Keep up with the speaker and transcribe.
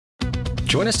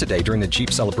Join us today during the Jeep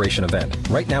Celebration event.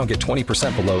 Right now, get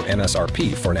 20% below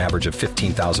MSRP for an average of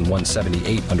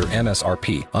 $15,178 under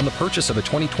MSRP on the purchase of a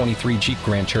 2023 Jeep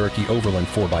Grand Cherokee Overland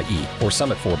 4xE or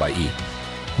Summit 4xE.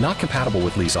 Not compatible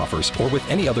with lease offers or with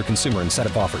any other consumer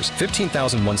incentive offers.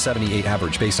 $15,178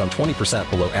 average based on 20%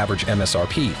 below average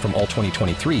MSRP from all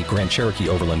 2023 Grand Cherokee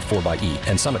Overland 4xE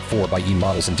and Summit 4xE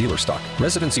models in dealer stock.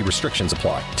 Residency restrictions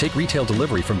apply. Take retail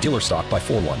delivery from dealer stock by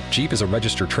 4/1. Jeep is a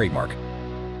registered trademark.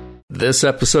 This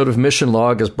episode of Mission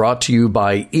Log is brought to you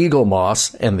by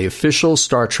Eaglemoss and the official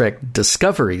Star Trek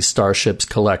Discovery Starships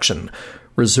collection.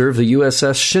 Reserve the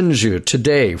USS Shinju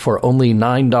today for only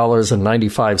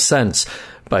 $9.95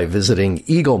 by visiting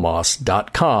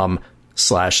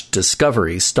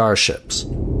eaglemoss.com/discovery starships.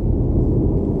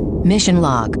 Mission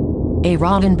Log, a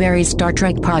Roddenberry Star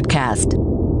Trek podcast.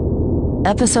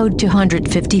 Episode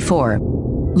 254,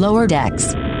 Lower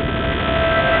Decks.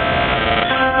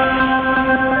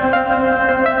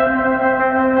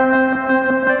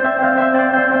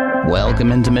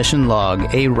 Welcome into Mission Log,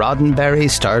 a Roddenberry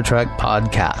Star Trek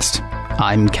podcast.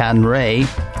 I'm Ken Ray.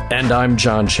 And I'm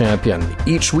John Champion.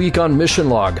 Each week on Mission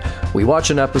Log, we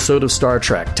watch an episode of Star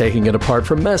Trek, taking it apart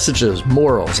for messages,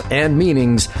 morals, and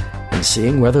meanings, and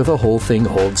seeing whether the whole thing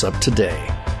holds up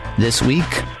today. This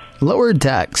week, Lower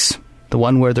Decks, the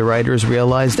one where the writers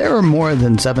realized there are more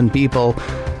than 7 people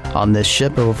on this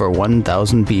ship of over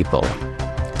 1,000 people.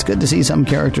 It's good to see some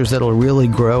characters that'll really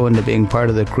grow into being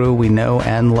part of the crew we know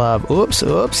and love. Oops,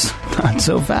 not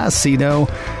so fast, Cito.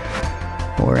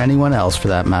 Or anyone else, for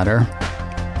that matter.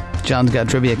 John's got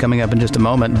trivia coming up in just a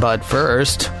moment, but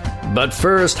first,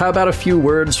 how about a few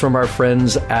words from our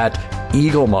friends at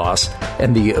Eaglemoss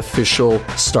and the official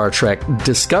Star Trek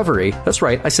Discovery, that's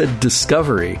right, I said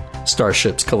Discovery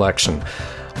Starships collection.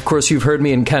 Of course, you've heard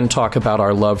me and Ken talk about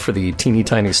our love for the teeny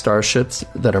tiny starships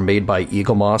that are made by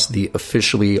Eaglemoss, the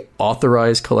officially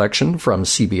authorized collection from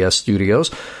CBS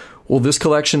Studios. Well, this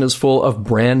collection is full of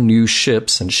brand new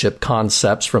ships and ship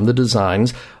concepts from the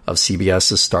designs of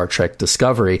CBS's Star Trek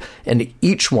Discovery, and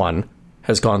each one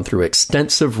has gone through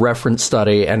extensive reference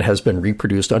study and has been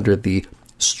reproduced under the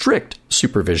strict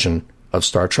supervision of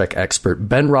Star Trek expert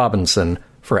Ben Robinson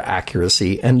for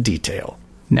accuracy and detail.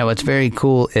 Now, what's very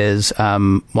cool is,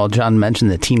 while John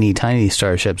mentioned the teeny tiny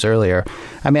starships earlier,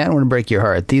 I don't want to break your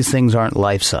heart. These things aren't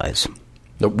life-size.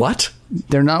 The what?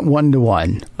 They're not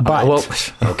 1-to-1.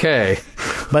 But okay.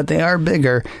 But they are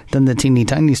bigger than the teeny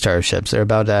tiny starships. They're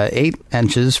about 8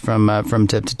 inches from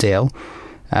tip to tail.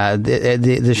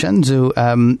 The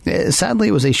Shenzhou, sadly,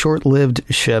 it was a short-lived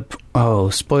ship. Oh,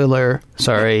 spoiler.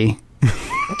 Sorry.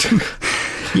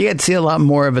 You get to see a lot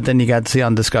more of it than you got to see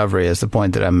on Discovery, is the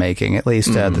point that I'm making. At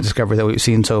least the Discovery that we've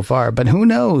seen so far. But who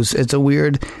knows? It's a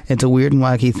weird and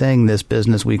wacky thing, this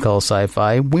business we call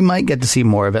sci-fi. We might get to see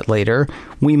more of it later.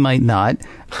 We might not.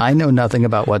 I know nothing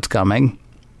about what's coming.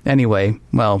 Anyway,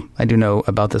 well, I do know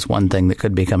about this one thing that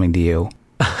could be coming to you.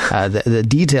 The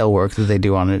detail work that they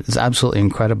do on it is absolutely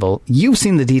incredible. You've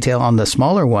seen the detail on the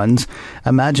smaller ones.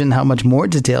 Imagine how much more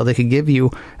detail they could give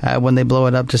you when they blow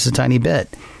it up just a tiny bit.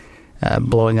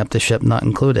 Blowing up the ship not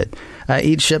included.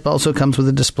 Each ship also comes with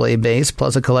a display base,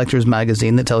 plus a collector's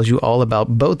magazine that tells you all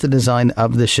about both the design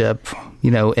of the ship,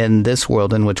 in this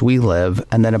world in which we live,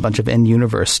 and then a bunch of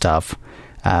in-universe stuff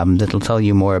that'll tell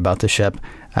you more about the ship.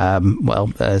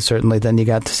 Certainly than you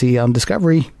got to see on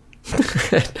Discovery.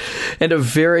 And a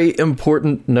very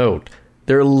important note.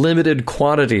 There are limited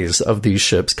quantities of these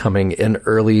ships coming in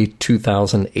early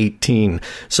 2018,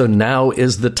 so now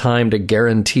is the time to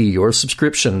guarantee your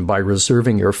subscription by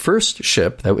reserving your first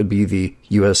ship, that would be the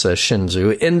USS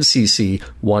Shinju NCC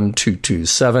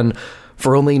 1227,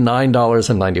 for only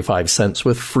 $9.95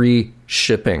 with free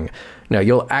shipping. Now,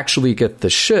 you'll actually get the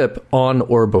ship on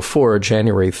or before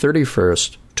January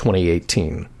 31st,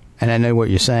 2018. And I know what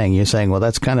you're saying. You're saying, well,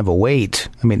 that's kind of a wait.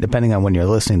 Depending on when you're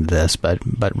listening to this, but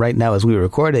right now as we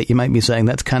record it, you might be saying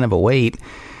that's kind of a wait.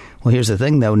 Well, here's the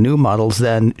thing, though. New models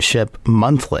then ship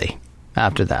monthly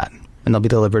after that, and they'll be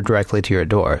delivered directly to your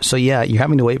door. So, yeah, you're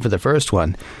having to wait for the first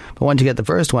one. But once you get the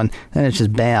first one, then it's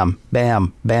just bam,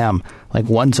 bam, bam, like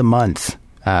once a month,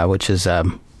 which is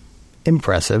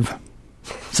impressive.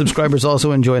 Subscribers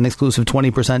also enjoy an exclusive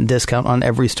 20% discount on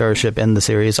every starship in the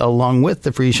series, along with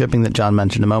the free shipping that John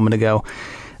mentioned a moment ago.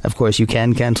 Of course, you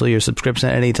can cancel your subscription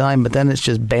at any time, but then it's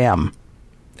just bam.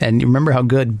 And you remember how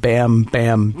good bam,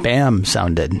 bam, bam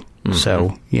sounded. Mm-hmm.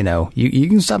 So, you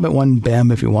can stop at one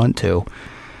bam if you want to.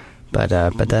 But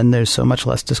then there's so much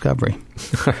less discovery.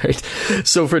 All right.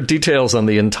 So for details on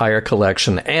the entire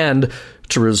collection and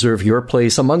to reserve your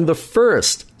place among the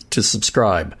first to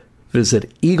subscribe,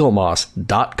 visit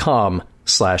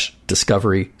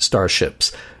eaglemoss.com/discovery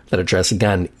starships. That address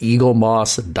again,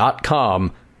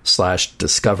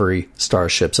 eaglemoss.com/discovery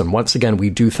starships. And once again,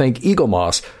 we do thank Eagle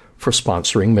Moss for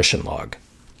sponsoring Mission Log.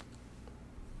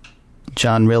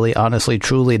 John really, honestly,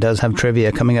 truly does have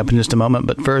trivia coming up in just a moment.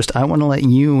 But first, I want to let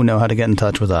you know how to get in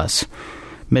touch with us.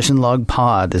 Mission Log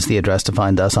Pod is the address to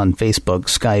find us on Facebook,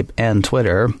 Skype, and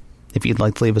Twitter. If you'd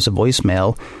like to leave us a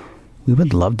voicemail, we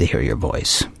would love to hear your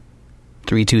voice.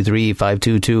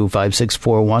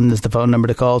 323-522-5641 is the phone number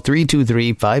to call.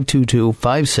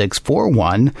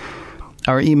 323-522-5641.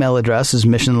 Our email address is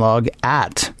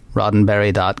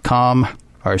missionlog@roddenberry.com.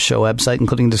 Our show website,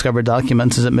 including discovered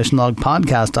documents, is at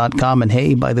missionlogpodcast.com. And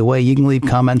hey, by the way, you can leave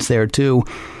comments there too.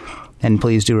 And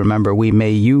please do remember, we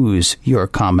may use your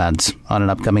comments on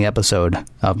an upcoming episode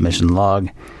of Mission Log.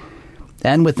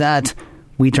 And with that,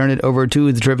 we turn it over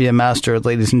to the Trivia Master.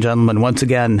 Ladies and gentlemen, once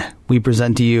again, we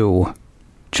present to you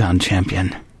John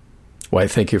Champion. Why,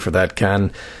 thank you for that,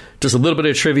 Ken. Just a little bit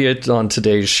of trivia on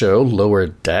today's show, Lower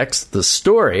Decks. The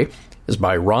story is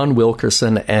by Ron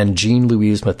Wilkerson and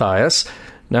Jean-Louise Matthias.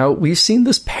 Now, we've seen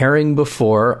this pairing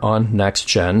before on Next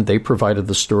Gen. They provided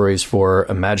the stories for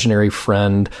Imaginary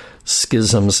Friend,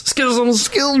 Schisms,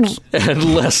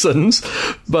 and Lessons.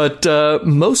 But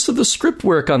most of the script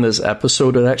work on this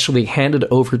episode was actually handed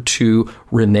over to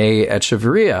Renee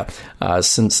Echeverria,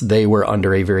 since they were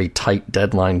under a very tight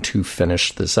deadline to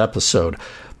finish this episode.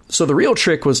 So the real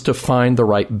trick was to find the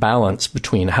right balance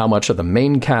between how much of the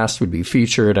main cast would be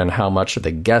featured and how much of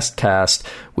the guest cast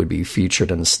would be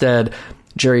featured instead.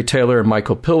 Jerry Taylor and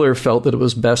Michael Piller felt that it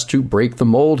was best to break the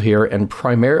mold here and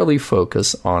primarily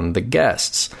focus on the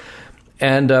guests.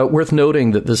 And worth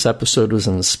noting that this episode was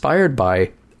inspired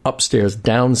by Upstairs,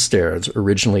 Downstairs,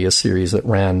 originally a series that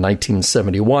ran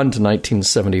 1971 to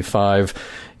 1975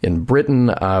 in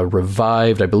Britain,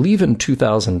 revived, I believe, in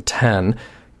 2010.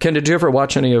 Ken, did you ever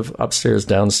watch any of Upstairs,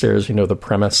 Downstairs? You know the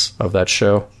premise of that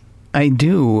show? I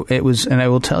do. It was, and I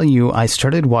will tell you, I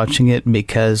started watching it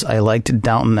because I liked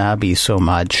Downton Abbey so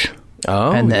much.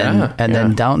 Oh, and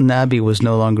then Downton Abbey was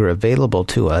no longer available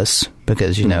to us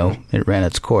because, you know, it ran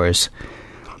its course.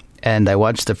 And I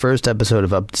watched the first episode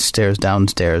of Upstairs,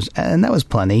 Downstairs, and that was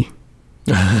plenty.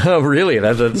 Oh, really?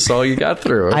 That's all you got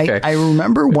through? Okay. I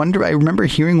remember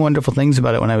hearing wonderful things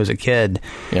about it when I was a kid.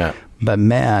 Yeah. But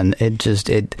man,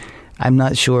 I'm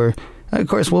not sure. Of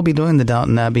course, we'll be doing the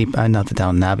Downton Abbey, not the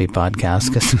Downton Abbey podcast,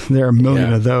 because there are a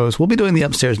million of those. We'll be doing the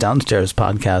Upstairs Downstairs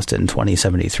podcast in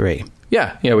 2073.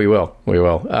 Yeah, we will.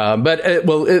 But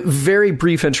very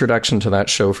brief introduction to that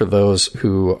show for those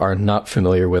who are not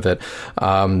familiar with it.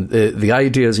 The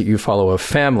idea is that you follow a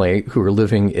family who are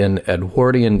living in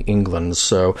Edwardian England.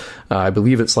 So I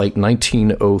believe it's like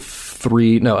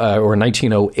 1903, or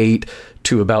 1908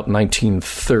 to about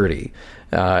 1930.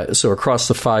 So across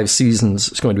the 5 seasons,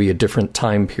 it's going to be a different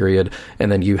time period.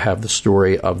 And then you have the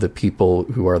story of the people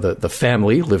who are the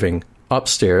family living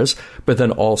upstairs, but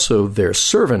then also their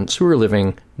servants who are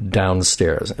living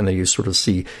downstairs. And then you sort of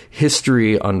see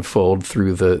history unfold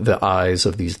through the eyes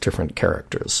of these different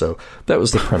characters. So that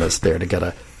was the premise there, to get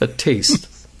a taste.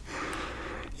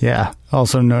 Yeah,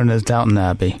 also known as Downton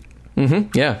Abbey.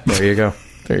 Mm-hmm. Yeah, there you go.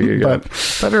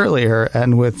 But earlier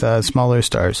and with smaller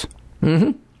stars.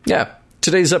 Mm-hmm. Yeah.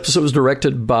 Today's episode was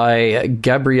directed by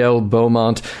Gabrielle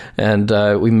Beaumont, and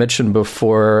we mentioned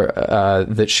before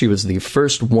that she was the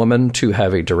first woman to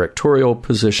have a directorial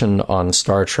position on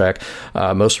Star Trek.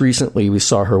 Most recently, we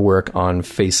saw her work on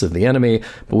Face of the Enemy,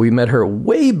 but we met her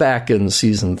way back in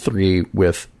Season 3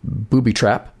 with Booby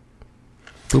Trap.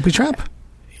 Booby Trap?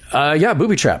 Yeah,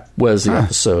 Booby Trap was the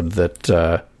episode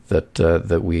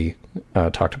that we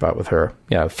talked about with her.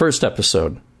 Yeah, first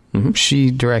episode. Mm-hmm.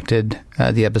 She directed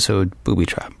the episode Booby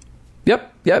Trap.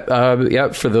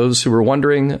 Yep. For those who were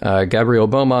wondering, Gabrielle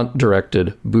Beaumont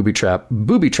directed Booby Trap.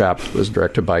 Booby Trap was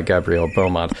directed by Gabrielle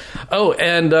Beaumont. Oh,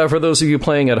 and for those of you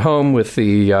playing at home with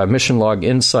the Mission Log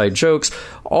inside jokes,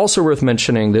 also worth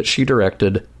mentioning that she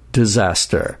directed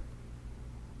Disaster.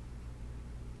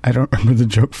 I don't remember the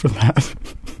joke for that.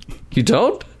 You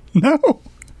don't? No.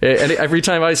 And every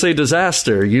time I say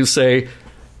disaster, you say,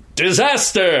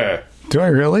 Disaster! Do I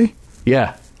really?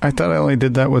 Yeah. I thought I only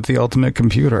did that with the Ultimate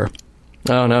Computer.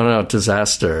 Oh, no.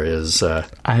 Disaster is...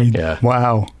 yeah.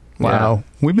 Wow. Yeah.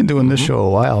 We've been doing this show a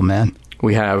while, man.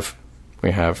 We have.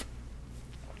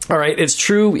 All right, it's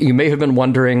true. You may have been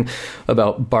wondering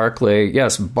about Barclay.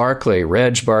 Yes, Barclay,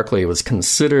 Reg Barclay, was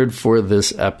considered for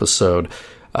this episode.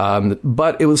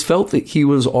 But it was felt that he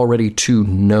was already too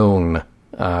known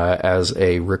as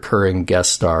a recurring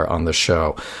guest star on the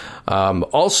show.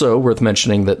 Also worth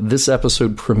mentioning that this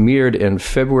episode premiered in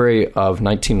February of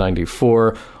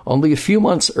 1994. Only a few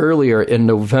months earlier, in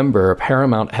November,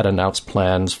 Paramount had announced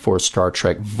plans for Star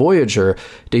Trek Voyager,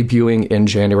 debuting in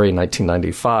January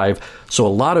 1995. So a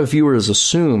lot of viewers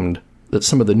assumed that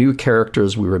some of the new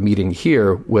characters we were meeting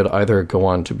here would either go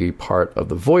on to be part of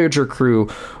the Voyager crew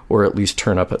or at least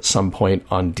turn up at some point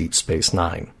on Deep Space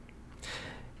Nine.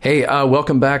 Hey,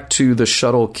 welcome back to the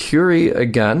Shuttle Curie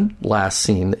again, last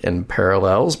seen in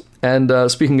Parallels.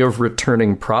 And speaking of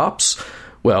returning props,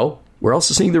 well, we're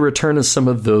also seeing the return of some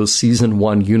of those Season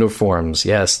 1 uniforms.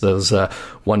 Yes, those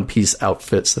one-piece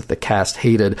outfits that the cast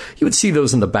hated. You would see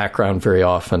those in the background very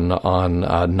often on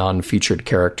non-featured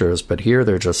characters, but here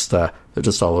they're just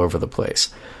all over the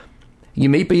place. You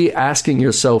may be asking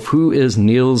yourself, who is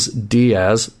Niels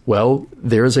Diaz? Well,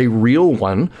 there's a real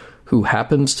one who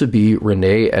happens to be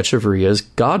Rene Echeverria's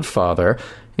godfather.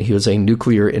 He was a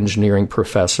nuclear engineering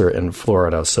professor in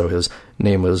Florida, so his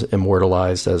name was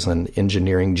immortalized as an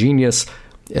engineering genius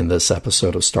in this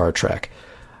episode of Star Trek.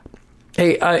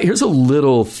 Hey, here's a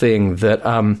little thing that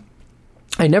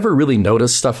I never really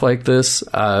noticed stuff like this,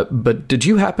 but did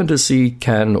you happen to see,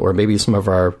 Ken, or maybe some of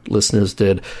our listeners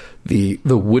did, the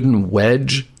wooden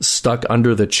wedge stuck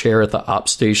under the chair at the op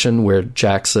station where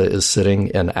JAXA is sitting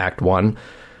in Act 1?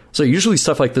 So usually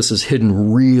stuff like this is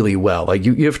hidden really well. Like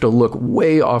you have to look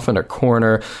way off in a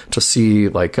corner to see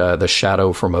like the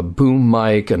shadow from a boom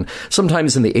mic. And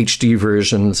sometimes in the HD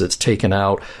versions, it's taken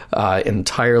out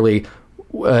entirely,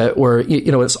 or,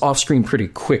 it's off screen pretty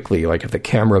quickly. Like if the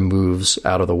camera moves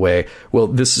out of the way. Well,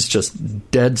 this is just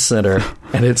dead center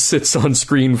and it sits on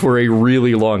screen for a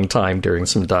really long time during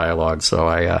some dialogue. So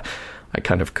I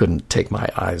kind of couldn't take my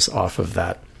eyes off of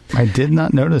that. I did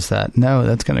not notice that. No,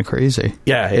 that's kind of crazy.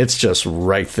 Yeah, it's just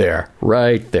right there.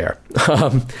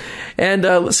 And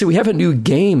let's see, we have a new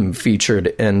game featured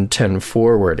in 10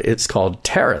 Forward. It's called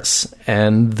Terrace,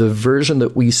 and the version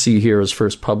that we see here is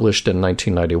first published in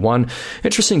 1991.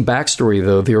 Interesting backstory,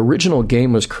 though. The original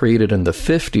game was created in the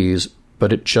 50s,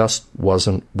 but it just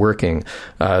wasn't working.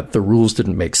 The rules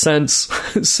didn't make sense.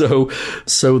 So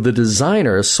the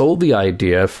designer sold the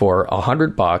idea for $100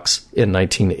 in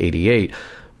 1988.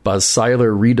 Buzz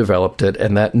Seiler redeveloped it,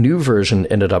 and that new version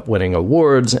ended up winning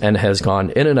awards and has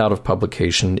gone in and out of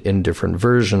publication in different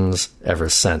versions ever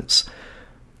since.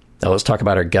 Now let's talk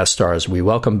about our guest stars. We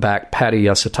welcome back Patty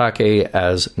Yasutake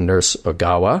as Nurse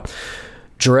Ogawa.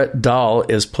 Jarrett Dahl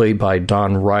is played by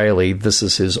Don Riley. This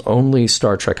is his only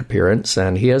Star Trek appearance,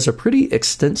 and he has a pretty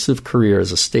extensive career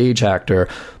as a stage actor.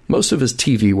 Most of his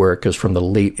TV work is from the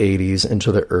late 80s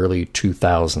into the early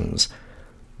 2000s.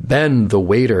 Ben, the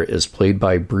waiter, is played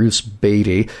by Bruce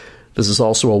Beatty. This is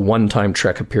also a one-time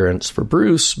Trek appearance for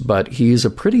Bruce, but he's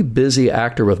a pretty busy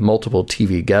actor with multiple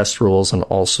TV guest roles and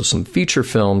also some feature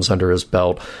films under his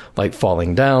belt, like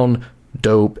Falling Down,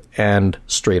 Dope, and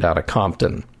Straight Outta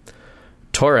Compton.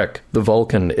 Torek, the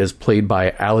Vulcan, is played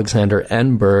by Alexander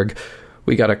Enberg.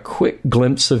 We got a quick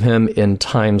glimpse of him in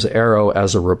Time's Arrow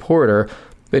as a reporter,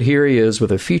 but here he is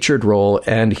with a featured role,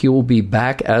 and he will be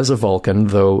back as a Vulcan,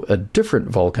 though a different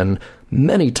Vulcan,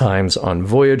 many times on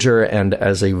Voyager and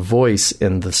as a voice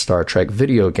in the Star Trek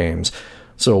video games.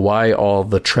 So why all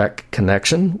the Trek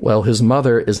connection? Well, his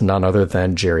mother is none other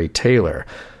than Jeri Taylor.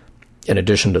 In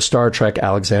addition to Star Trek,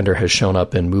 Alexander has shown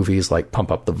up in movies like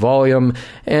Pump Up the Volume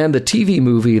and the TV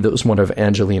movie that was one of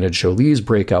Angelina Jolie's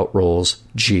breakout roles,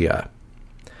 Gia.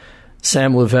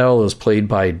 Sam Lavelle is played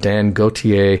by Dan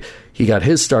Gautier. He got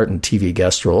his start in TV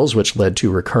guest roles, which led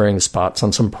to recurring spots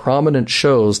on some prominent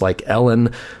shows like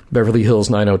Ellen, Beverly Hills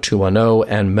 90210,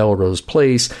 and Melrose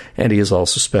Place, and he has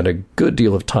also spent a good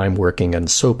deal of time working in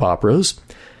soap operas.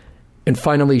 And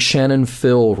finally, Shannon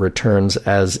Phil returns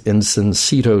as Ensign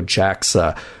Sito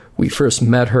JAXA. We first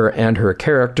met her and her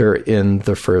character in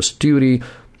The First Duty.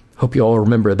 Hope you all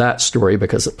remember that story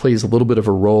because it plays a little bit of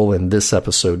a role in this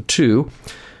episode too.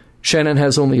 Shannon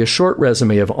has only a short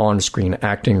resume of on-screen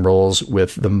acting roles,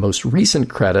 with the most recent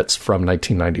credits from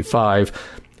 1995.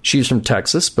 She's from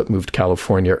Texas, but moved to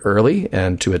California early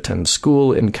and to attend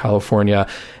school in California,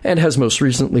 and has most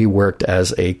recently worked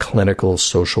as a clinical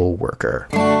social worker.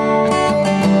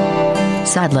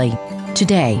 Sadly,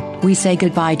 today, we say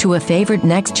goodbye to a favorite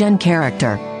next-gen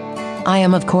character. I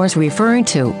am, of course, referring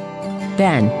to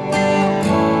Ben.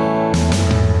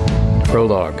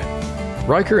 Prologue.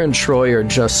 Riker and Troi are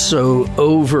just so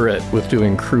over it with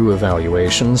doing crew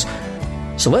evaluations.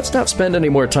 So let's not spend any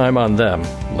more time on them.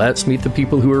 Let's meet the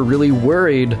people who are really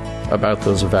worried about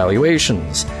those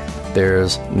evaluations.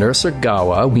 There's Nurse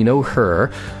Ogawa, we know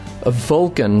her. A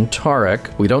Vulcan,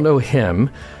 Tarek, we don't know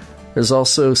him. There's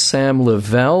also Sam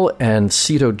Lavelle and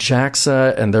Cito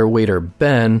Jaxa and their waiter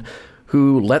Ben,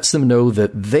 who lets them know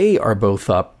that they are both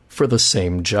up for the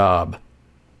same job.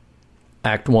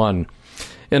 Act 1.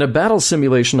 In a battle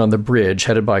simulation on the bridge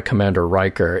headed by Commander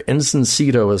Riker, Ensign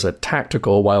Cito is at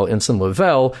tactical while Ensign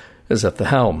Lavelle is at the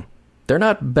helm. They're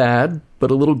not bad,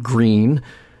 but a little green.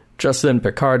 Just then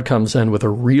Picard comes in with a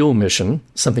real mission,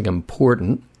 something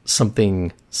important,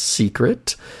 something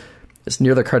secret. It's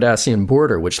near the Cardassian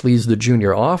border, which leaves the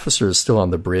junior officers still on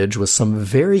the bridge with some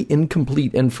very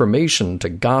incomplete information to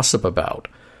gossip about.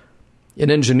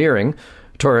 In engineering,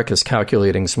 Torek is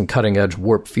calculating some cutting-edge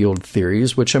warp field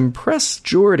theories which impress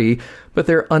Geordi, but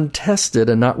they're untested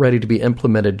and not ready to be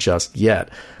implemented just yet.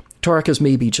 Torek is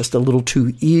maybe just a little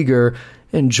too eager,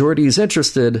 and Geordi's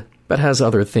interested, but has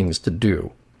other things to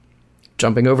do.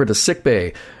 Jumping over to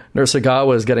sickbay, Nurse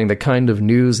Ogawa is getting the kind of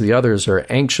news the others are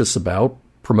anxious about.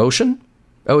 Promotion?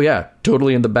 Oh yeah,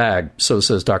 totally in the bag, so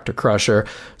says Dr. Crusher,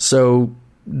 so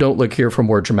don't look here for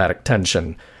more dramatic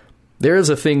tension. There is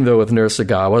a thing, though, with Nurse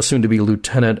Ogawa, soon to be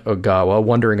Lieutenant Ogawa,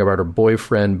 wondering about her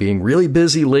boyfriend being really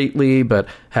busy lately, but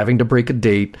having to break a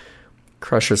date.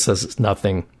 Crusher says it's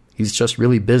nothing. He's just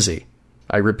really busy.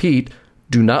 I repeat,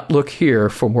 do not look here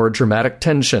for more dramatic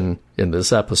tension in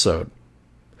this episode.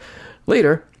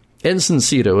 Later, Ensign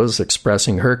Cito is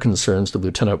expressing her concerns to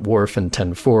Lieutenant Worf in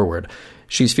 10 Forward.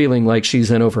 She's feeling like she's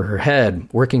in over her head.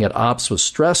 Working at Ops was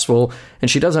stressful,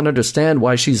 and she doesn't understand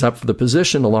why she's up for the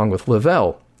position along with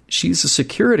Lavelle. She's a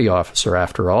security officer,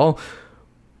 after all.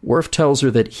 Worf tells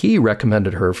her that he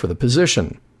recommended her for the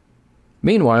position.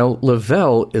 Meanwhile,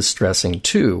 Lavelle is stressing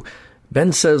too.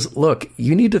 Ben says, look,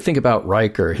 you need to think about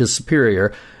Riker, his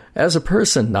superior, as a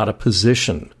person, not a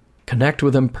position. Connect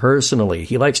with him personally.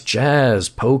 He likes jazz,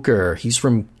 poker. He's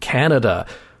from Canada.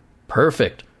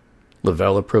 Perfect.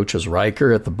 Lavelle approaches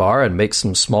Riker at the bar and makes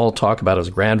some small talk about his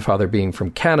grandfather being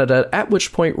from Canada, at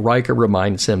which point Riker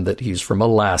reminds him that he's from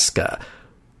Alaska.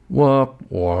 Womp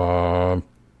womp.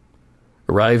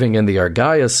 Arriving in the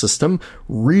Argaea system,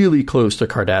 really close to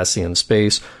Cardassian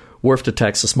space, Worf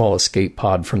detects a small escape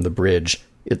pod from the bridge.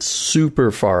 It's super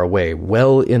far away,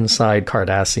 well inside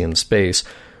Cardassian space,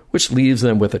 which leaves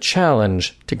them with a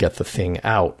challenge to get the thing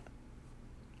out.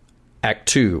 Act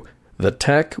 2. The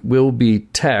tech will be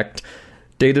teched.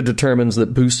 Data determines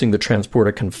that boosting the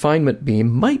transporter confinement beam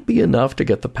might be enough to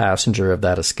get the passenger of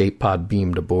that escape pod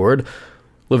beamed aboard.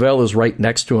 Lavelle is right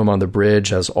next to him on the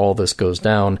bridge as all this goes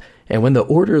down, and when the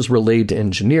order is relayed to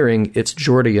engineering, it's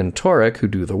Geordi and Torek who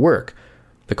do the work.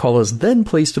 The call is then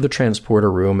placed to the transporter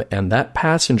room, and that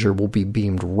passenger will be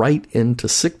beamed right into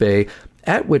sickbay,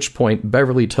 at which point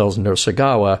Beverly tells Nurse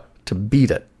Ogawa to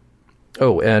beat it.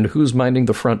 Oh, and who's minding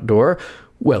the front door?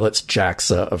 Well, it's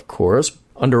Jaxa, of course,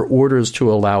 under orders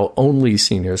to allow only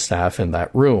senior staff in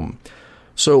that room.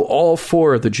 So all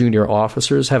 4 of the junior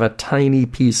officers have a tiny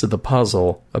piece of the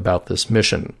puzzle about this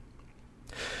mission.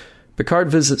 Picard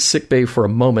visits sickbay for a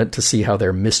moment to see how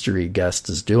their mystery guest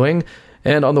is doing,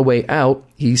 and on the way out,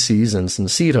 he sees Ensign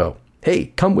Cito. Hey,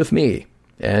 come with me.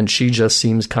 And she just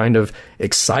seems kind of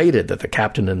excited that the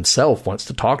captain himself wants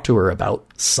to talk to her about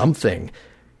something.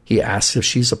 He asks if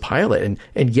she's a pilot,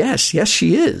 and yes,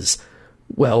 she is.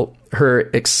 Well, her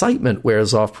excitement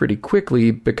wears off pretty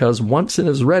quickly because once in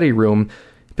his ready room,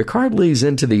 Picard lays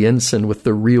into the ensign with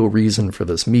the real reason for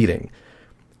this meeting.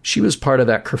 She was part of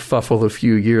that kerfuffle a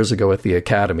few years ago at the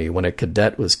Academy when a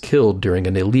cadet was killed during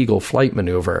an illegal flight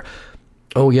maneuver.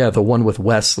 Oh yeah, the one with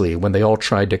Wesley, when they all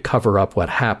tried to cover up what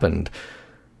happened.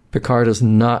 Picard is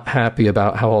not happy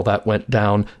about how all that went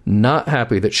down, not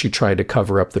happy that she tried to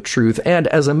cover up the truth, and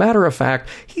as a matter of fact,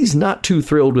 he's not too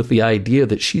thrilled with the idea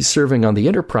that she's serving on the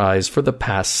Enterprise for the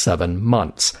past 7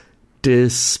 months.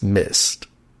 Dismissed.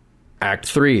 Act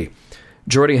 3.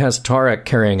 Geordi has Tarek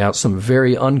carrying out some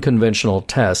very unconventional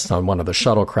tests on one of the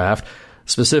shuttlecraft,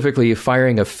 specifically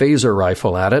firing a phaser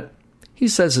rifle at it. He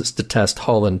says it's to test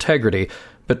hull integrity,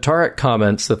 but Tarek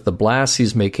comments that the blasts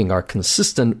he's making are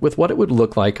consistent with what it would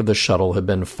look like if the shuttle had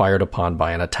been fired upon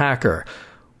by an attacker.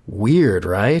 Weird,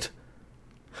 right?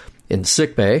 In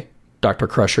sickbay, Dr.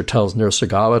 Crusher tells Nurse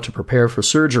Ogawa to prepare for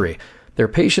surgery. Their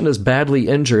patient is badly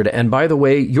injured, and by the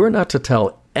way, you're not to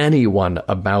tell anyone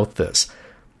about this.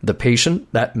 The patient,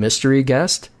 that mystery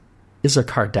guest, is a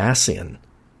Cardassian.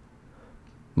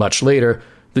 Much later,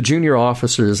 the junior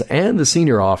officers and the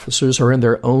senior officers are in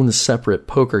their own separate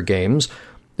poker games.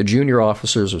 The junior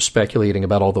officers are speculating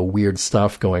about all the weird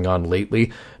stuff going on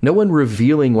lately, no one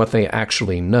revealing what they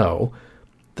actually know.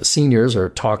 The seniors are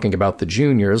talking about the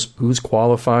juniors, who's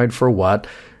qualified for what.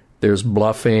 There's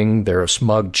bluffing, there are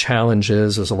smug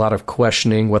challenges, there's a lot of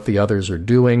questioning what the others are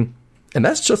doing. And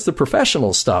that's just the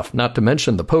professional stuff, not to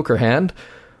mention the poker hand.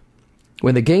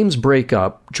 When the games break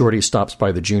up, Geordi stops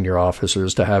by the junior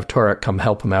officers to have Tarek come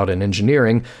help him out in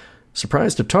engineering.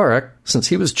 Surprise to Tarek, since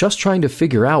he was just trying to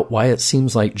figure out why it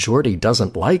seems like Geordi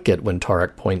doesn't like it when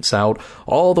Tarek points out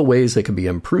all the ways they could be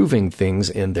improving things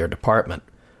in their department.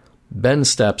 Ben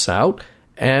steps out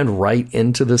and right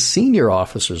into the senior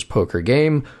officer's poker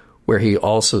game, where he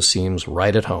also seems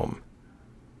right at home.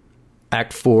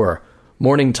 Act 4.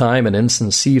 Morning time, and Ensign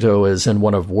Sito is in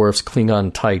one of Worf's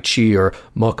Klingon Tai Chi or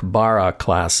Mokbara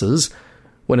classes.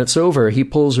 When it's over, he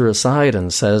pulls her aside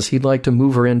and says he'd like to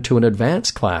move her into an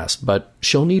advanced class, but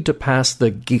she'll need to pass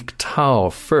the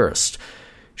Giktao first.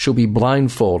 She'll be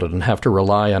blindfolded and have to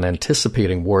rely on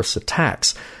anticipating Worf's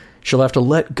attacks. She'll have to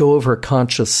let go of her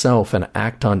conscious self and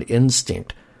act on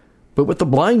instinct. But with the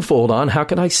blindfold on, how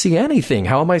can I see anything?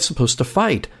 How am I supposed to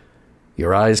fight?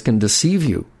 Your eyes can deceive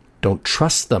you. Don't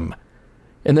trust them.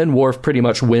 And then Worf pretty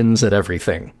much wins at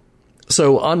everything.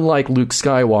 So unlike Luke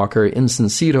Skywalker, Ensign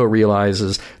Sito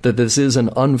realizes that this is an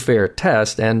unfair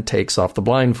test and takes off the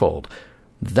blindfold.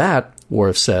 That,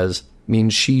 Worf says,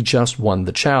 means she just won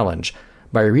the challenge,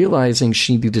 by realizing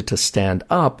she needed to stand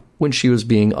up when she was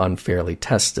being unfairly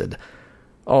tested.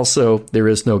 Also, there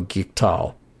is no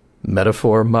Giktao.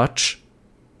 Metaphor much?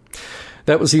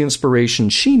 That was the inspiration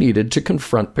she needed to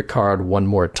confront Picard one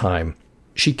more time.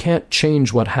 She can't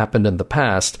change what happened in the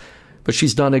past, but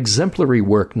she's done exemplary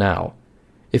work now.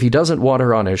 If he doesn't want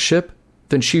her on his ship,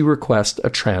 then she requests a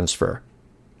transfer.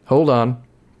 Hold on.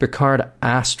 Picard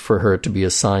asked for her to be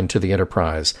assigned to the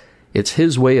Enterprise. It's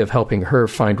his way of helping her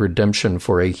find redemption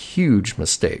for a huge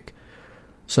mistake.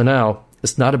 So now,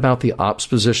 it's not about the ops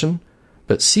position,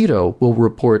 but Sito will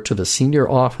report to the senior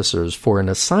officers for an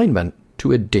assignment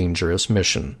to a dangerous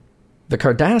mission. The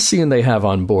Cardassian they have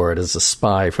on board is a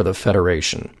spy for the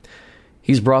Federation.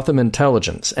 He's brought them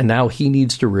intelligence, and now he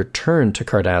needs to return to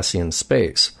Cardassian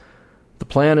space. The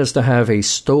plan is to have a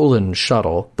stolen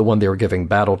shuttle, the one they were giving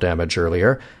battle damage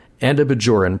earlier, and a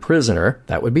Bajoran prisoner,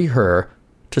 that would be her,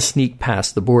 to sneak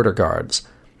past the border guards.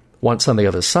 Once on the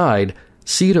other side,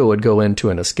 Sito would go into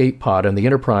an escape pod and the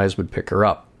Enterprise would pick her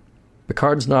up.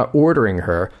 Picard's not ordering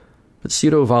her, but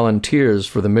Sito volunteers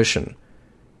for the mission.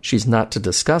 She's not to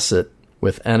discuss it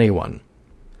with anyone.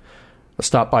 A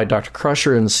stop by Dr.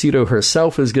 Crusher, and Sito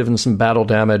herself is given some battle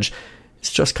damage.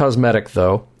 It's just cosmetic,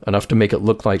 though, enough to make it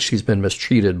look like she's been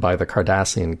mistreated by the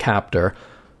Cardassian captor.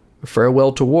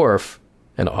 Farewell to Worf,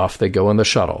 and off they go in the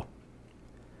shuttle.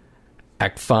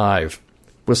 Act 5.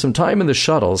 With some time in the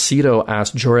shuttle, Sito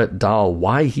asks Joret Dahl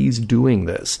why he's doing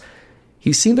this.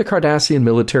 He's seen the Cardassian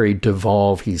military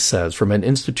devolve, he says, from an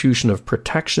institution of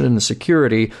protection and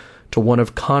security to one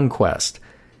of conquest.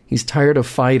 He's tired of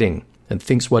fighting and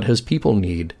thinks what his people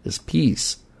need is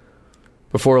peace.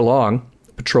 Before long,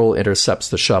 the patrol intercepts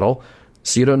the shuttle.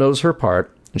 Sito knows her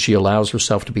part, and she allows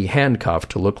herself to be handcuffed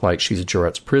to look like she's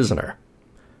Joret's prisoner.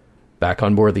 Back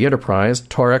on board the Enterprise,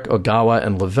 Tarek, Ogawa,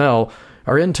 and Lavelle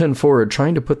are in 10 forward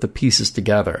trying to put the pieces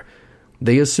together.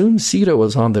 They assume Sito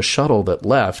was on the shuttle that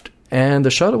left, and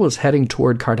the shuttle was heading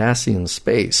toward Cardassian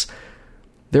space.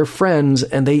 They're friends,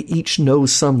 and they each know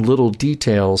some little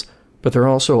details, but they're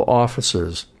also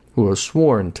officers who are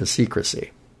sworn to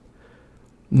secrecy.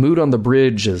 Mood on the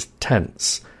bridge is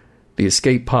tense. The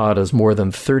escape pod is more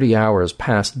than 30 hours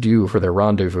past due for their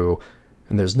rendezvous,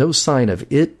 and there's no sign of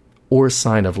it or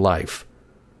sign of life.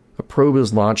 A probe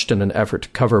is launched in an effort to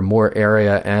cover more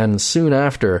area, and soon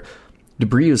after,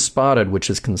 debris is spotted which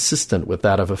is consistent with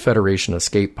that of a Federation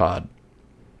escape pod.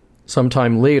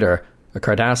 Sometime later, a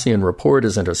Cardassian report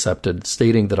is intercepted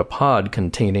stating that a pod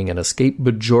containing an escaped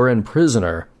Bajoran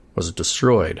prisoner was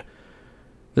destroyed.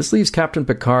 This leaves Captain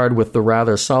Picard with the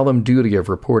rather solemn duty of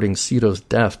reporting Sito's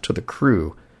death to the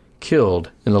crew,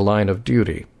 killed in the line of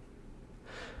duty.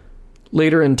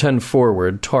 Later in 10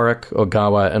 forward, Tarek,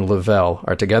 Ogawa, and Lavelle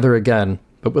are together again,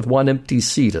 but with one empty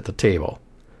seat at the table.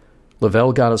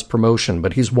 Lavelle got his promotion,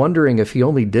 but he's wondering if he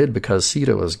only did because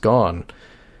Sito is gone.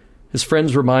 His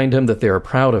friends remind him that they are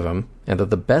proud of him, and that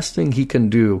the best thing he can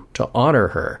do to honor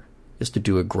her is to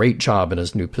do a great job in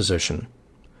his new position.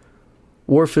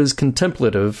 Worf is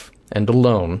contemplative and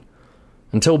alone,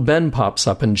 until Ben pops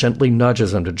up and gently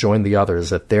nudges him to join the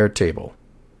others at their table.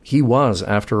 He was,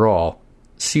 after all,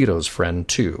 Sito's friend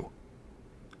too.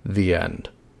 The end.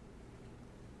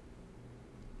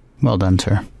 Well done,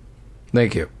 sir.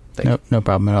 Thank you. No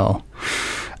problem at all.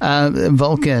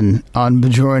 Vulcan on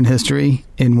Bajoran history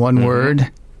in one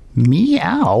word.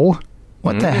 Meow.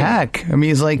 What the heck? I mean,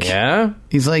 he's like, what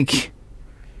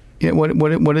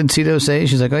did Sito say?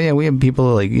 She's like, oh yeah, we have people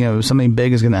who, like, you know, something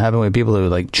big is going to happen. We have people who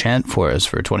like chant for us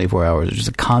for 24 hours. It's just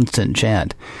a constant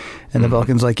chant. And the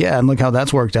Vulcan's like, yeah, and look how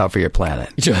that's worked out for your planet.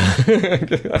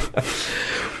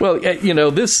 Well,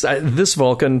 this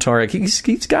Vulcan, Tarek,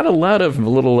 he's got a lot of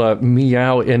little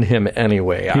meow in him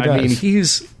anyway. I mean,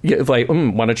 he's like,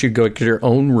 why don't you go get your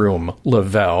own room,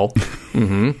 Lavelle?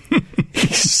 Mm-hmm.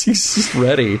 he's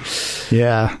ready.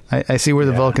 Yeah, I see where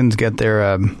the Vulcans get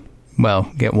their,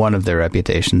 get one of their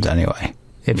reputations anyway.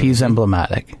 If he's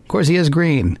emblematic. Of course, he is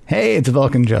green. Hey, it's a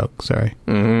Vulcan joke. Sorry.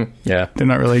 Mm-hmm. Yeah. They're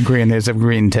not really green. They just have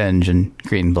green tinge and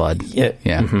green blood. Yeah.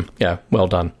 Mm-hmm. Yeah. Well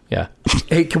done. Yeah.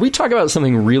 Hey, can we talk about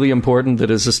something really important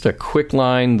that is just a quick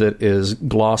line that is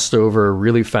glossed over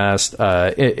really fast?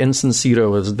 Ensign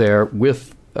Sito is there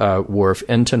with Worf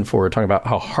and 10-4 talking about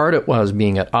how hard it was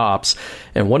being at Ops,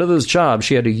 and one of those jobs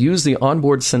she had to use the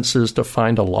onboard sensors to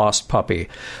find a lost puppy.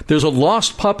 There's a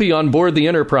lost puppy on board the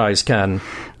Enterprise, Ken.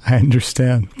 I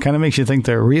understand. Kind of makes you think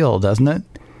they're real, doesn't it?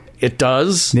 It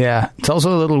does. Yeah. It's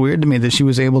also a little weird to me that she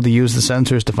was able to use the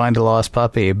sensors to find a lost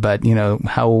puppy, but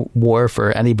how Worf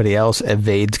or anybody else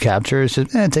evades capture is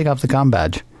just take off the comm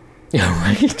badge. Yeah,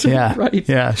 right. Yeah, right.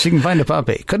 Yeah, she can find a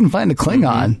puppy. Couldn't find a Klingon.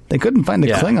 Mm-hmm. They couldn't find a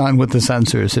Klingon with the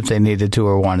sensors if they needed to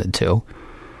or wanted to.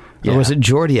 Or was it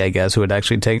Geordi, I guess, who would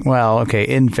actually take... Well, okay,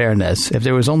 in fairness, if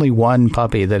there was only one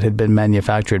puppy that had been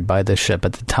manufactured by the ship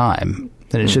at the time,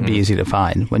 then it should be easy to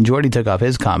find. When Geordi took off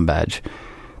his comm badge,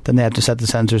 then they have to set the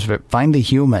sensors for find a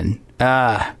human.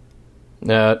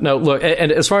 No, look,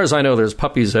 and as far as I know, there's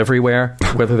puppies everywhere,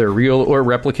 whether they're real or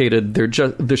replicated.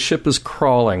 The ship is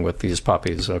crawling with these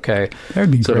puppies, okay? That'd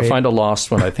be so great. To find a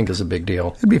lost one, I think, is a big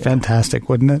deal. It'd be fantastic,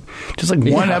 wouldn't it? Just like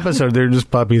one episode, they're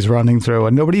just puppies running through,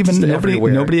 and nobody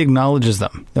acknowledges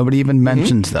them. Nobody even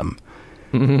mentions them.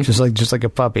 Mm-hmm. Just like a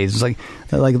puppy. It's like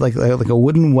a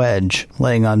wooden wedge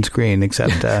laying on screen,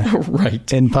 except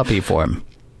right in puppy form.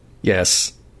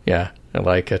 Yes, yeah, I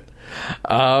like it.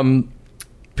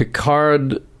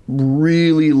 Picard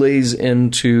really lays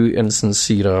into Ensign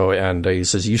Sito, and he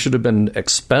says, you should have been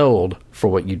expelled for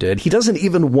what you did. He doesn't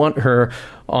even want her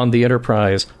on the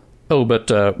Enterprise. Oh,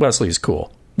 but Wesley's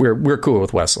cool. We're cool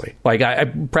with Wesley. Like, I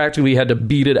practically had to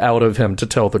beat it out of him to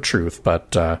tell the truth,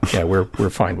 but we're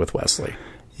fine with Wesley.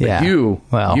 But you,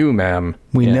 ma'am.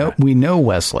 We know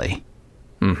Wesley.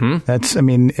 Mm-hmm.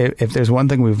 If there's one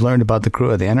thing we've learned about the crew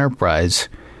of the Enterprise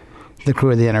has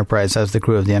the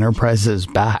crew of the Enterprise's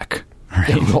back.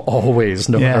 Right? Always,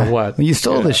 no matter what. You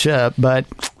stole the ship, but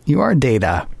you are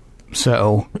Data,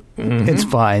 so it's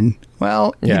fine.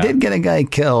 Well, you did get a guy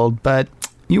killed, but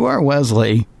you are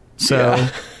Wesley, so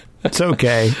it's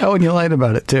okay. Oh, and you lied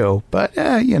about it too, but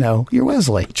you're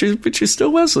Wesley. But you're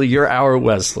still Wesley. You're our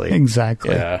Wesley.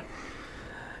 Exactly. Yeah.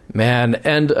 Man,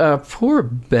 and poor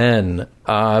Ben,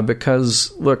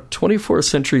 because, look, 24th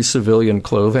century civilian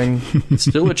clothing,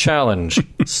 still a challenge.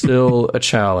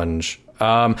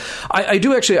 I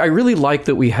do actually, I really like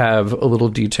that we have a little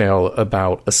detail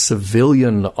about a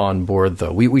civilian on board,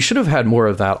 though. We should have had more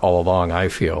of that all along, I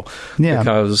feel. Yeah.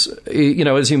 Because,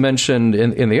 as you mentioned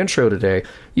in the intro today,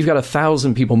 you've got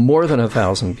 1,000 people, more than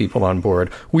 1,000 people on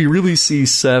board. We really see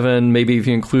 7, maybe if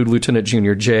you include Lieutenant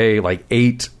Junior J, like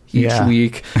 8 each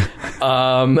week.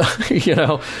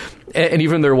 And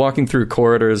even they're walking through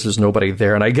corridors, there's nobody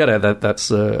there. And I get it, that's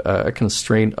a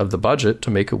constraint of the budget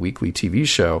to make a weekly TV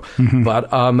show. Mm-hmm. But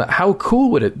how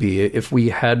cool would it be if we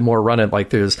had more run it? Like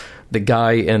there's the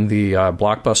guy in the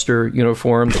Blockbuster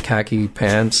uniform, the khaki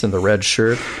pants and the red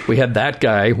shirt. We had that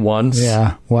guy once.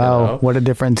 Yeah. Wow. What a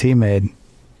difference he made.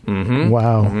 Mm-hmm.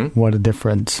 Wow. Mm-hmm. What a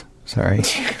difference. Sorry.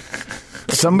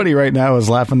 Somebody right now is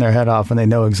laughing their head off, and they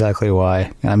know exactly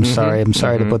why. I'm sorry. I'm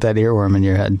sorry to put that earworm in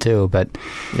your head, too. But,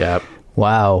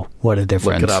 wow, what a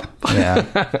difference. Look it up.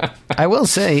 Yeah. I will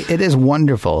say, it is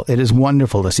wonderful. It is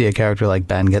wonderful to see a character like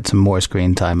Ben get some more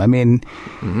screen time. I mean,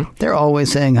 they're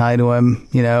always saying hi to him.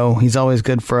 He's always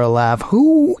good for a laugh.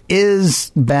 Who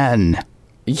is Ben?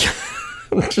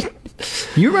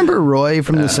 You remember Roy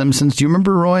from The Simpsons? Do you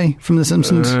remember Roy from The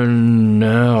Simpsons?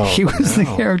 No. He was the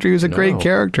character. He was a great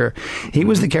character. He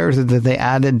was the character that they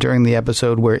added during the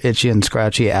episode where Itchy and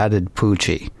Scratchy added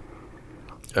Poochie.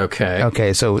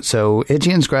 Okay, so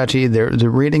Itchy and Scratchy, the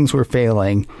readings were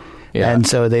failing, and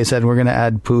so they said, we're going to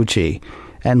add Poochie.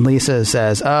 And Lisa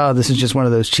says, oh, this is just one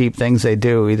of those cheap things they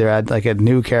do, either add like a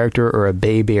new character or a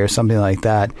baby or something like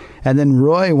that. And then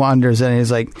Roy wanders in and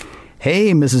he's like,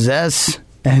 hey, Mrs. S.,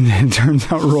 and it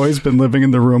turns out Roy's been living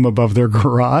in the room above their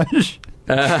garage.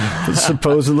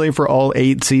 Supposedly for all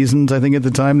 8 seasons, I think, at the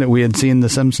time that we had seen The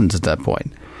Simpsons at that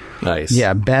point. Nice.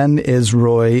 Yeah, Ben is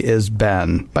Roy is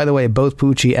Ben. By the way, both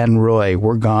Poochie and Roy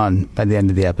were gone by the end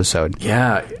of the episode.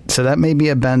 Yeah. So that may be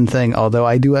a Ben thing, although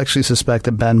I do actually suspect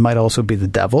that Ben might also be the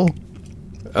devil.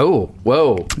 Oh,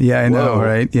 whoa. Yeah, I know,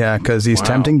 right? Yeah, because he's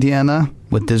tempting Deanna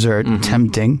with dessert,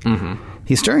 tempting. Mm-hmm.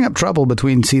 He's stirring up trouble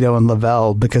between Cito and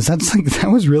Lavelle because that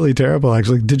was really terrible,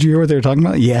 actually. Did you hear what they were talking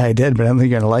about? Yeah, I did, but I don't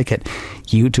think you're going to like it.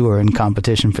 You two are in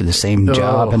competition for the same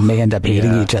job and may end up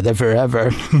hating each other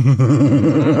forever.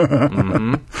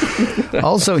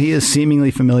 Also, he is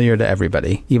seemingly familiar to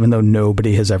everybody, even though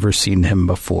nobody has ever seen him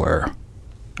before.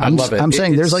 I love it. I'm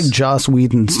saying there's like Joss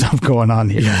Whedon stuff going on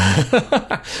here.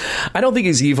 I don't think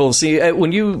he's evil. See,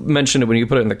 when you mentioned it, when you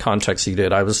put it in the context he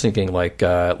did, I was thinking like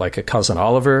a Cousin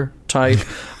Oliver type.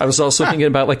 I was also thinking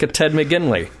about like a Ted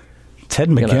McGinley. Ted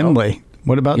McGinley? You know?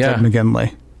 What about Ted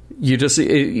McGinley? You just,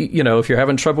 if you're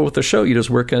having trouble with the show, you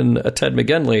just work in a Ted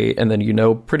McGinley, and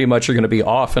then pretty much you're going to be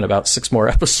off in about 6 more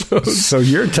episodes. So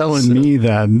you're telling me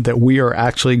then that we are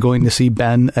actually going to see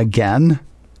Ben again?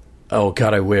 Oh,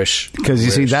 God, I wish. Because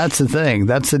you see, that's the thing.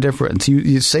 That's the difference.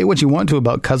 You say what you want to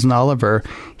about Cousin Oliver.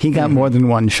 He got more than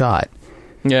one shot.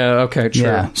 Yeah, okay, true.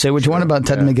 Yeah. Say what you want about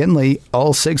Ted McGinley.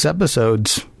 All 6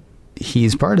 episodes,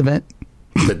 he's part of it.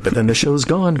 But then the show's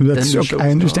gone. I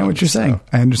understand what you're saying.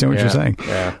 I understand what you're saying.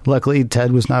 Yeah. Luckily,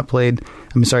 Ben was not played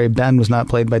by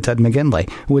Ted McGinley,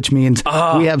 which means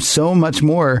we have so much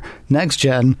more next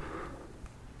gen.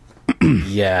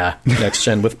 Yeah, next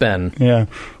gen with Ben. Yeah.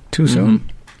 Too soon? Mm-hmm.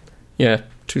 Yeah,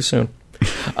 too soon.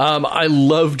 I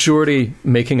love Geordi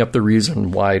making up the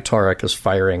reason why Tarek is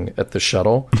firing at the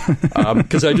shuttle,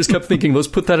 because I just kept thinking, let's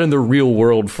put that in the real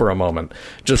world for a moment.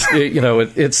 Just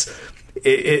it's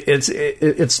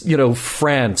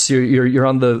France. You're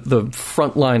on the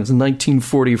front lines in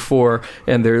 1944,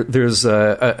 and there's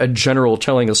a general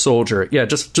telling a soldier,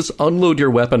 just unload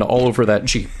your weapon all over that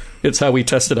Jeep. It's how we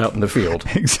test it out in the field.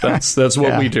 Exactly. That's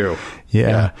what we do.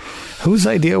 Yeah. Whose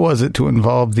idea was it to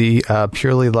involve the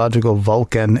purely logical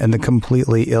Vulcan and the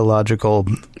completely illogical,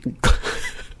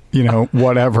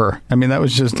 whatever? I mean, that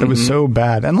was just, it was so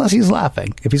bad. Unless he's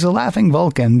laughing. If he's a laughing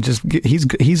Vulcan,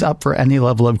 he's up for any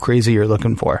level of crazy you're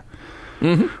looking for.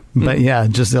 Mm-hmm. But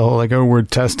just the whole we're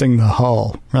testing the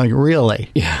hull. We're like,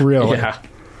 really? Yeah. Really? Yeah.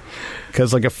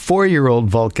 Because a 4-year-old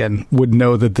Vulcan would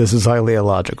know that this is highly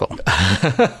illogical.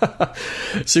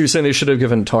 So you're saying they should have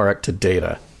given Tarek to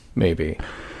Data, maybe.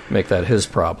 Make that his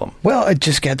problem. Well, I'd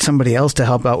just get somebody else to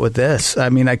help out with this. I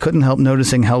mean, I couldn't help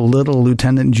noticing how little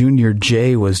Lieutenant Junior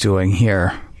J was doing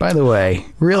here. By the way,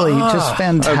 really, just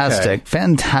fantastic. Okay.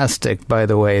 Fantastic, by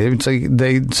the way. It's like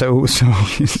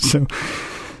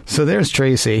so there's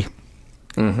Tracy.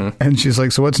 Mm-hmm. And she's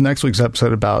like, so what's next week's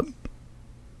episode about?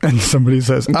 And somebody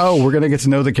says, oh, we're going to get to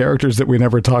know the characters that we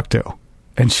never talked to.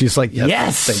 And she's like,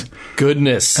 yes! Thank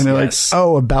goodness. And they're like,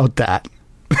 oh, about that.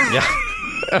 Yeah.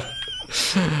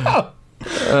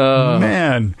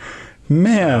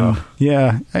 Man.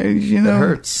 Yeah. It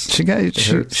hurts.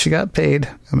 She got paid.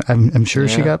 I'm sure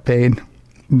she got paid.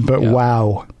 But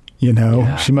wow. She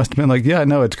must have been like, yeah,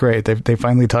 no, it's great. They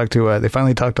finally talked to all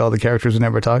the characters we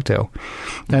never talked to.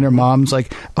 And her mom's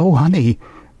like, oh, honey,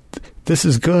 this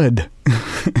is good.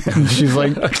 And she's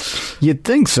like, you'd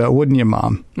think so, wouldn't you,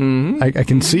 Mom? Mm-hmm. I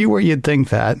can see where you'd think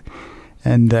that.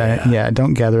 And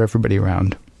don't gather everybody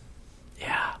around.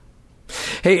 Yeah.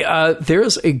 Hey,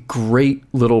 there's a great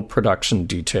little production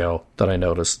detail that I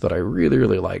noticed that I really,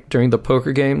 really liked during the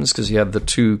poker games, because you had the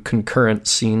 2 concurrent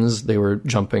scenes. They were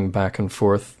jumping back and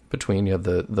forth between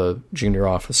the junior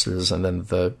officers and then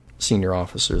the senior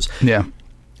officers. Yeah.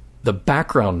 The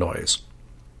background noise.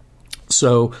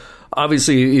 So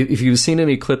obviously, if you've seen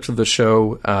any clips of the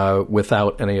show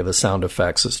without any of the sound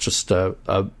effects, it's just a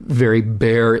very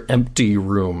bare, empty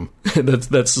room. That's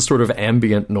the sort of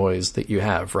ambient noise that you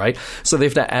have, right? So they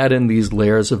have to add in these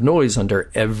layers of noise under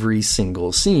every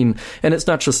single scene. And it's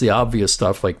not just the obvious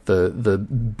stuff like the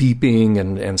beeping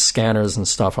and scanners and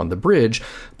stuff on the bridge,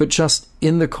 but just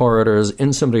in the corridors,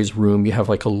 in somebody's room, you have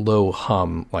like a low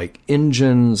hum, like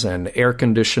engines and air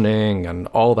conditioning and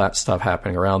all that stuff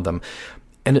happening around them.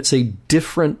 And it's a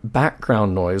different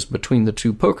background noise between the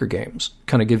 2 poker games.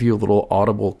 Kind of give you a little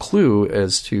audible clue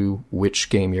as to which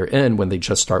game you're in when they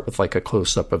just start with like a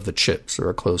close-up of the chips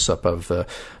or a close-up of the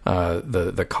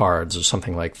cards or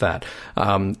something like that.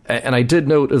 And I did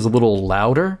note is a little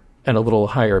louder and a little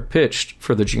higher pitched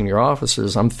for the junior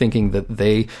officers. I'm thinking that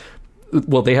they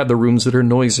have the rooms that are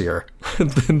noisier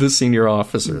than the senior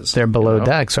officers. They're below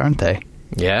decks, aren't they?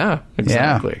 Yeah,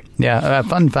 exactly. Yeah.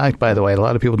 Fun fact, by the way, a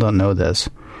lot of people don't know this.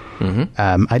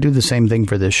 Mm-hmm. I do the same thing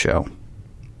for this show.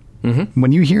 Mm-hmm.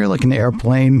 When you hear like an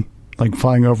airplane like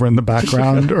flying over in the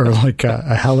background, or like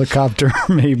a helicopter,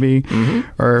 maybe,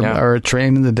 or a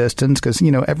train in the distance, because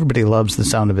everybody loves the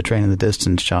sound of a train in the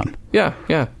distance, John. Yeah.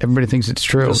 Everybody thinks it's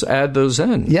true. Just add those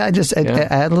in. Yeah,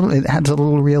 add a little. It adds a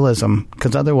little realism,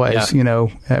 because otherwise,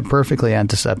 perfectly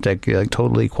antiseptic, like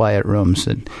totally quiet rooms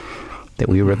that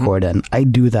we record in. I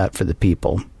do that for the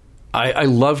people. I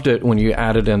loved it when you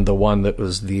added in the one that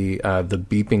was the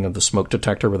beeping of the smoke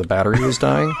detector where the battery was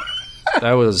dying.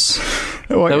 That was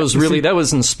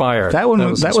inspired. That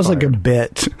was like a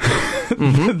bit.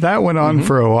 That went on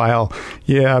for a while.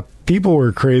 Yeah, people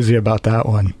were crazy about that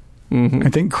one. I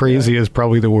think crazy is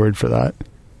probably the word for that.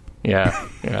 Yeah.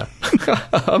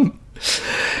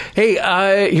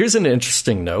 Hey, here's an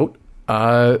interesting note.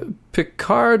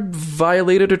 Picard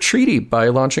violated a treaty by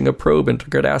launching a probe into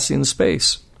Cardassian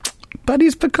space. But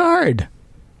he's Picard.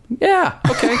 Yeah,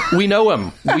 okay. We know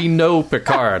him. We know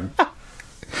Picard.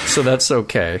 So that's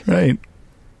okay. Right.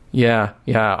 Yeah.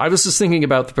 I was just thinking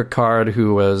about the Picard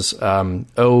who was,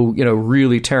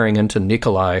 really tearing into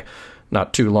Nikolai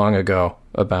not too long ago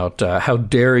about how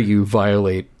dare you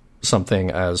violate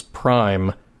something as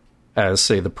prime as,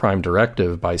 say, the Prime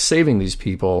Directive by saving these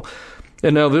people.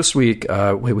 And now this week,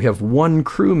 we have one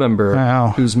crew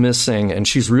member who's missing, and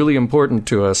she's really important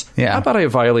to us. Yeah. How about I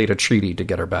violate a treaty to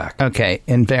get her back? Okay,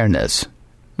 in fairness,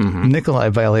 Nikolai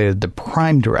violated the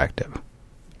Prime Directive.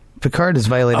 Picard is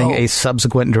violating a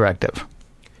subsequent directive.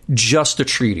 Just a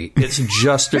treaty. It's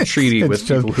just a treaty with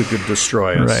people who could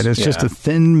destroy us. Right, it's just a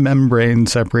thin membrane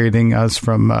separating us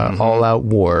from all-out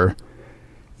war.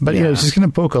 But, it's just going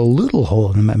to poke a little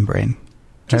hole in the membrane.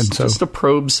 Just a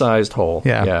probe-sized hole.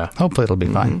 Yeah. Hopefully it'll be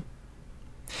fine.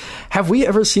 Have we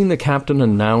ever seen the captain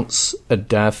announce a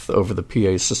death over the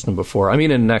PA system before? I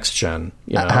mean, in Next Gen.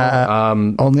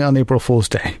 Only on April Fool's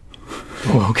Day.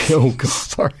 Okay. Oh, God.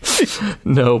 Sorry.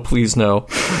 No, please, no.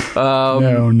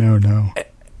 No.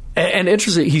 And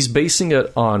interesting, he's basing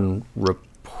it on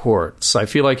reports. I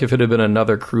feel like if it had been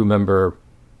another crew member,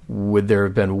 would there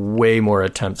have been way more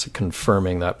attempts at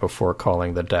confirming that before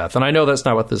calling the death? And I know that's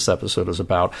not what this episode is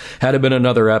about. Had it been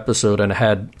another episode and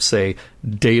had, say,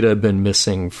 Data been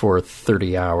missing for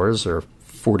 30 hours or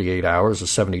 48 hours or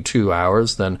 72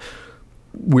 hours, then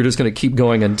we're just going to keep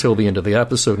going until the end of the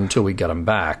episode until we get him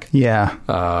back. Yeah.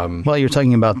 Well, you're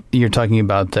talking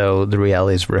about though the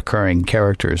reality's recurring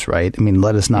characters, right? I mean,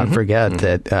 let us not forget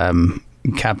that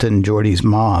Captain Geordi's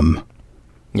mom.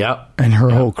 Yeah. And her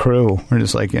whole crew were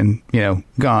just like,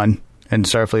 gone. And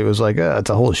Starfleet was like, it's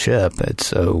a whole ship. It's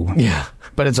so... Yeah.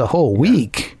 But it's a whole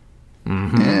week.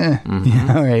 Yeah,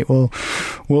 all right. Well,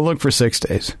 we'll look for 6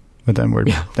 days. But then we're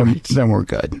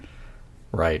good.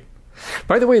 Right.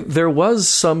 By the way, there was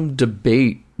some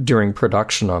debate during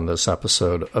production on this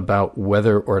episode about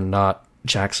whether or not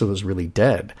Jaxa was really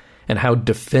dead and how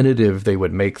definitive they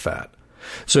would make that.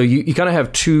 So you kind of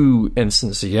have two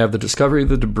instances. You have the discovery of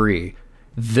the debris.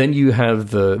 Then you have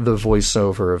the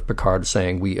voiceover of Picard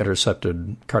saying, we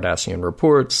intercepted Cardassian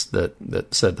reports that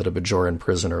said that a Bajoran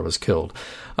prisoner was killed.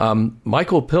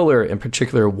 Michael Piller, in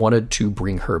particular, wanted to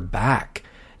bring her back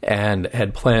and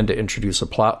had planned to introduce a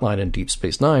plot line in Deep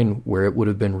Space Nine where it would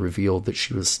have been revealed that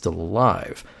she was still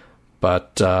alive.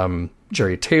 But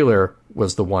Jerry Taylor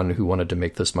was the one who wanted to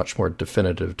make this much more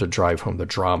definitive to drive home the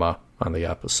drama on the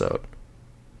episode.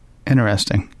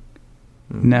 Interesting.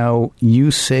 Now,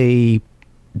 you say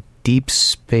Deep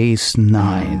Space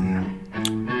Nine.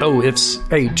 Oh,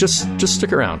 hey, just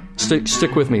stick around.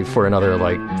 Stick with me for another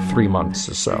 3 months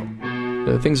or so.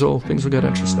 Things will get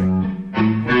interesting.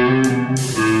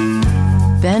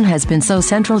 Ben has been so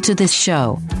central to this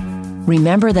show.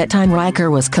 Remember that time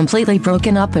Riker was completely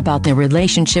broken up about the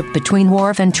relationship between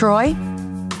Worf and Troy?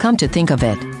 Come to think of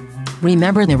it,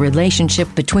 remember the relationship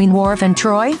between Worf and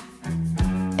Troy?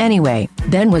 Anyway,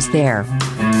 Ben was there.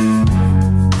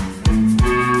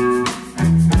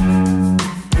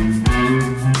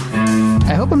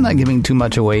 I hope I'm not giving too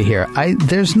much away here. I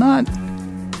don't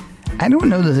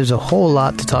know that there's a whole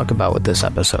lot to talk about with this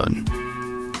episode.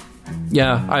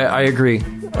 Yeah, I agree.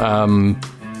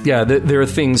 There are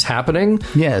things happening.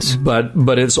 Yes.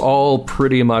 But it's all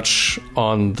pretty much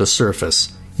on the surface.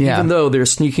 Yeah. Even though they're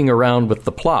sneaking around with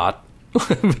the plot,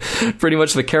 pretty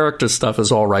much the character stuff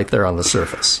is all right there on the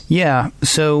surface. Yeah.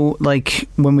 So,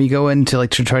 when we go into,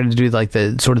 to try to do,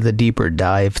 the sort of the deeper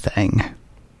dive thing,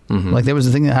 there was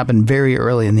a thing that happened very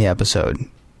early in the episode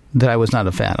that I was not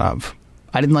a fan of.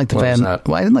 I didn't like the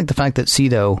I didn't like the fact that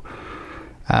Sito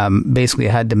basically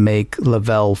had to make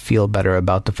Lavelle feel better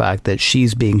about the fact that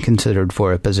she's being considered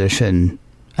for a position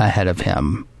ahead of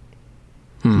him,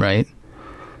 right?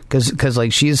 Because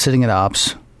she's sitting at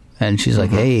ops, And she's like,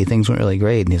 hey, things went really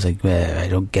great. And he's like, I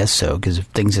don't guess so, because if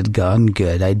things had gone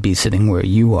good, I'd be sitting where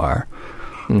you are.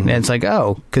 And it's like,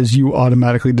 oh, because you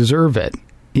automatically deserve it.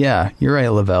 Yeah, you're right,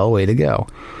 Lavelle. Way to go.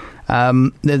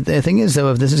 The thing is,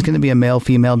 though, if this is going to be a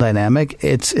male-female dynamic,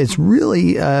 it's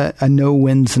really a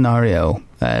no-win scenario.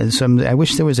 So I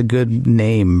wish there was a good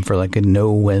name for like a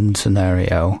no-win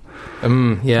scenario.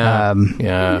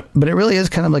 Yeah. But it really is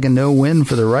kind of like a no-win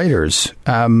for the writers.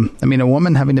 I mean, a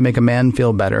woman having to make a man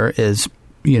feel better is,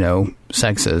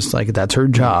 sexist. Like, that's her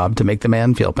job, to make the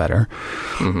man feel better.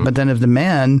 But then if the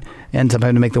man ends up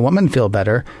having to make the woman feel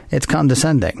better, it's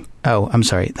condescending. Oh, I'm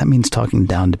sorry. That means talking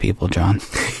down to people, John.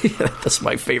 That's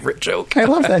my favorite joke. I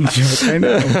love that joke. I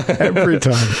know. Every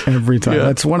time. Yeah.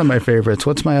 That's one of my favorites.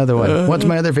 What's my other one? What's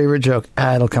my other favorite joke?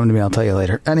 It'll come to me. I'll tell you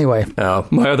later. Anyway.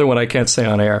 My other one I can't say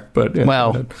on air, but... Yeah,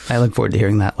 well, I look forward to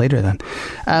hearing that later then.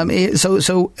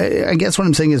 So I guess what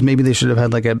I'm saying is maybe they should have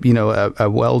had like a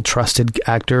well-trusted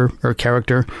actor or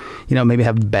character. Maybe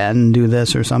have Ben do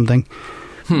this or something.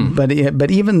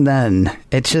 But even then,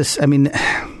 it's just, I mean,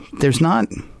 there's not,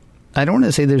 I don't want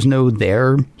to say there's no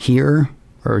there, here,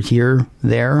 or here,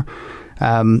 there.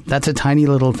 That's a tiny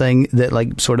little thing that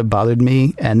like sort of bothered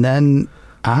me. And then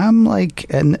I'm like,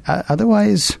 and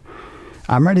otherwise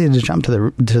I'm ready to jump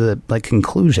to the like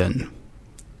conclusion,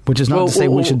 which is not to say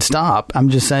we should stop. I'm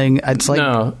just saying it's like,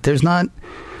 no. There's not,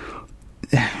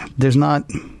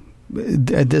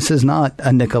 this is not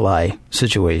a Nikolai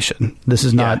situation. This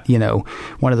is not,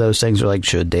 one of those things where like,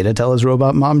 should Data tell his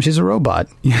robot mom she's a robot?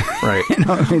 Right.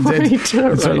 It's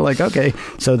sort of like, okay,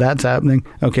 so that's happening.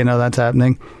 Okay, no, that's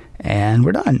happening. And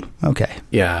we're done. Okay.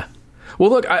 Yeah. Well,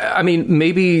 look, I mean,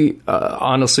 maybe,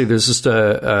 honestly, there's just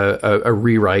a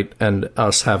rewrite and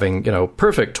us having,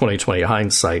 perfect 2020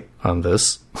 hindsight on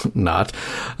this. Not.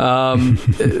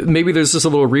 Maybe there's just a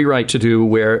little rewrite to do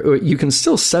where you can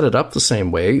still set it up the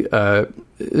same way.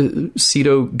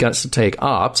 Cito gets to take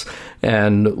ops,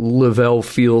 and Lavelle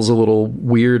feels a little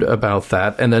weird about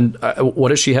that. And then what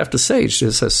does she have to say? She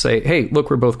just has to say, hey, look,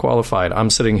 we're both qualified.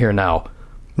 I'm sitting here now.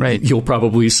 Right. You'll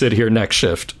probably sit here next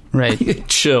shift. Right.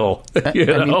 Chill. I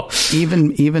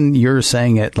mean, even you're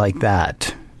saying it like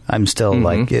that, I'm still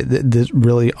like, this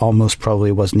really almost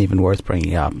probably wasn't even worth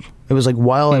bringing up. It was like,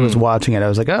 while I was watching it, I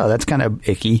was like, oh, that's kind of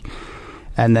icky.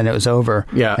 And then it was over.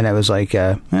 Yeah. And I was like,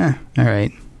 all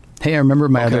right. Hey, I remember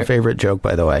my other favorite joke,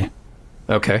 by the way.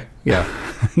 Okay. Yeah.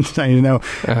 So,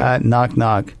 knock,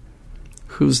 knock.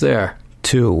 Who's there?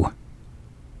 To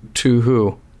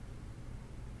who?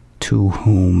 To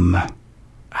whom?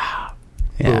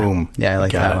 Yeah. Boom. Yeah, I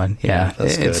like that one. Yeah.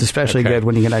 It's especially good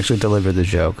when you can actually deliver the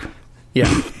joke.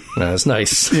 Yeah. That's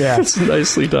nice. Yeah. It's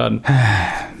nicely done.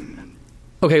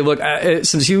 Okay, look,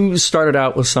 since you started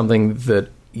out with something that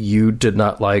you did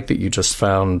not like, that you just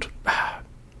found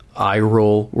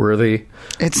eye-roll worthy.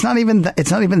 It's not even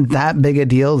that big a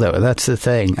deal, though. That's the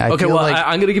thing. I'm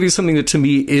going to give you something that to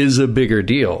me is a bigger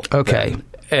deal. Okay.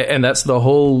 And that's the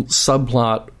whole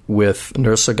subplot with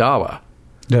Nursegawa.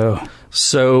 No.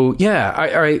 So,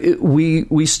 yeah,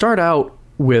 we start out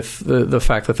with the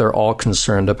fact that they're all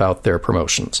concerned about their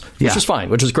promotions, which is fine,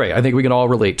 which is great. I think we can all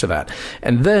relate to that.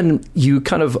 And then you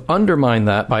kind of undermine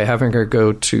that by having her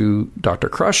go to Dr.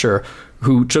 Crusher,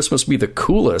 who just must be the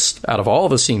coolest out of all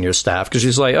the senior staff, because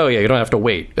she's like, oh, yeah, you don't have to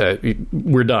wait.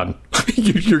 We're done.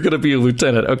 You're going to be a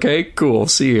lieutenant. Okay, cool.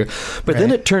 See you. But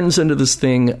then it turns into this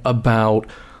thing about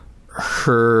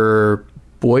her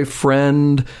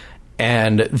boyfriend.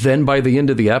 And then by the end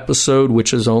of the episode,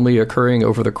 which is only occurring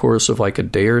over the course of like a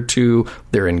day or two,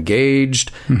 they're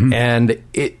engaged. And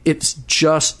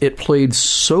it played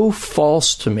so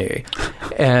false to me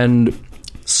and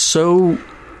so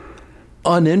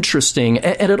uninteresting.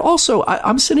 And it also,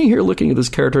 I'm sitting here looking at this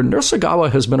character.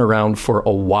 Nursegawa has been around for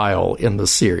a while in the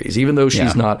series, even though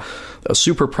she's not a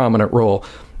super prominent role.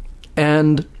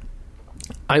 And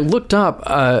I looked up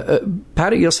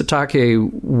Patty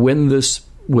Yasutake when this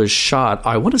was shot.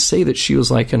 I want to say that she was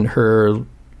like in her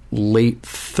late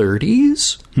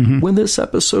 30s when this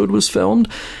episode was filmed.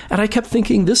 And I kept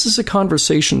thinking, this is a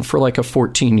conversation for like a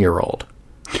 14-year-old.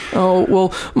 Oh,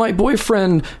 well, my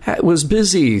boyfriend was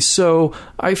busy, so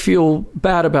I feel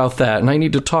bad about that, and I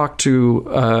need to talk to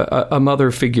a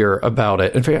mother figure about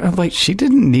it. And I'm like, she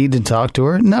didn't need to talk to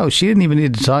her. No, she didn't even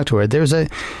need to talk to her. I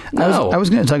was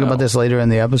going to talk about this later in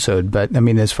the episode, but I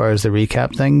mean, as far as the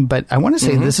recap thing, but I want to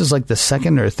say this is like the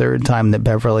second or third time that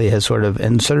Beverly has sort of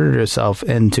inserted herself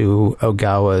into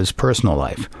Ogawa's personal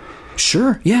life.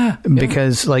 Sure, yeah.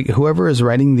 Because like whoever is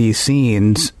writing these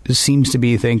scenes seems to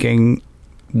be thinking,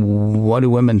 what do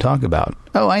women talk about?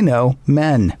 Oh, I know,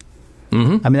 men.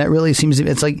 Mm-hmm. I mean, that really seems to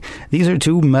be, it's like, these are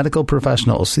two medical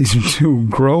professionals. These are two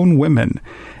grown women.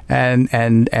 And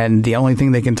the only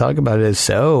thing they can talk about is,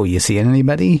 so, you seeing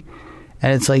anybody?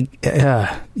 And it's like,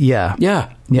 yeah.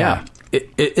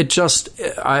 It just,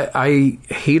 I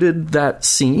hated that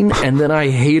scene, and then I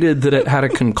hated that it had a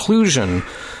conclusion.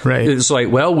 Right. It's like,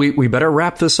 well, we better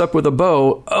wrap this up with a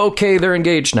bow. Okay, they're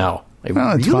engaged now. Like,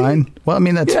 well, it's fine. Well, I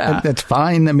mean, that's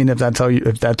fine. I mean, if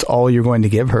that's all you're going to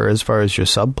give her as far as your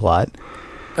subplot,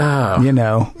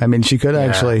 I mean, she could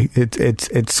actually.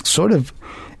 It's sort of.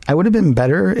 I would have been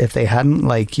better if they hadn't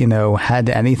had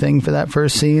anything for that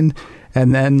first scene.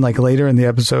 And then, later in the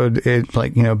episode,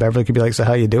 Beverly could be like, so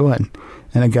how you doing?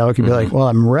 And a gal could be like, well,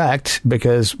 I'm wrecked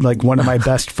because, one of my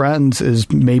best friends is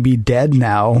maybe dead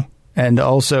now. And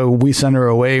also, we sent her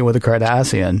away with a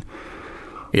Cardassian.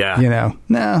 Yeah.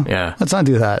 No. Yeah. Let's not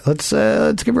do that.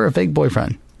 Let's give her a fake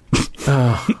boyfriend.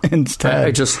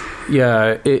 Instead.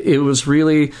 It was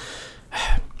really...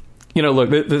 look,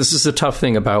 this is the tough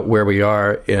thing about where we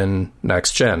are in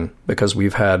Next Gen, because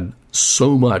we've had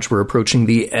so much. We're approaching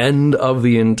the end of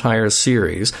the entire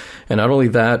series. And not only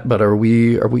that, but are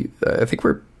we I think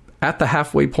we're at the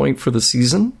halfway point for the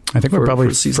season. I think we're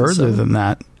probably further than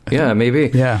that. Yeah,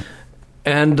 maybe. Yeah.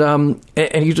 And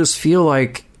you just feel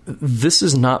like this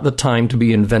is not the time to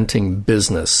be inventing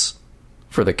business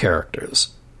for the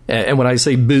characters. And when I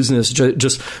say business,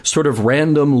 just sort of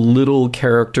random little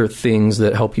character things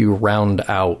that help you round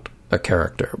out a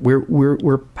character.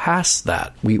 We're past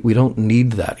that. We don't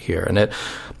need that here. And it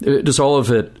just, all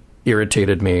of it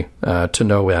irritated me to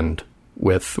no end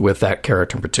with that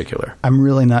character in particular. I'm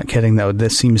really not kidding, though.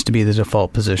 This seems to be the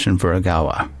default position for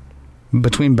Ogawa,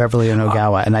 between Beverly and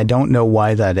Ogawa, and I don't know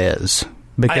why that is.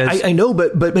 Because I know,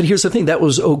 but here's the thing. That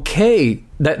was okay.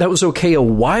 That was okay a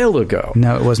while ago.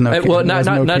 No, it wasn't okay. Well,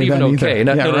 not even okay.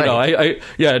 No. I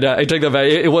take that back.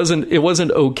 It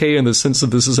wasn't okay in the sense that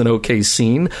this is an okay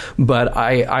scene. But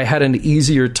I had an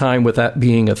easier time with that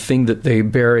being a thing that they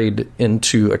buried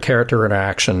into a character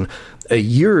interaction a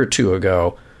year or two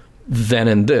ago than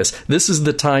in this. This is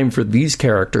the time for these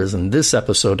characters in this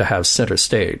episode to have center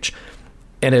stage.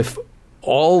 And if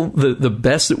all the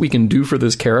best that we can do for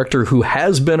this character who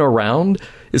has been around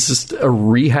is just a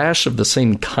rehash of the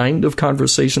same kind of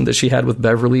conversation that she had with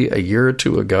Beverly a year or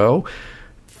two ago,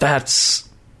 that's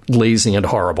lazy and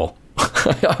horrible.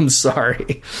 I'm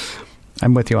sorry.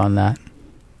 I'm with you on that.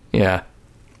 Yeah.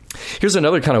 Here's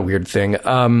another kind of weird thing.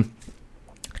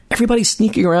 Everybody's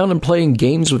sneaking around and playing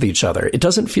games with each other. It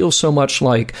doesn't feel so much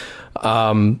like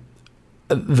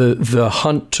the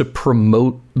hunt to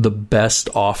promote the best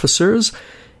officers.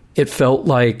 It felt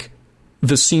like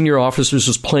the senior officers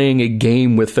just playing a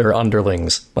game with their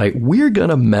underlings. Like, we're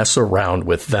gonna mess around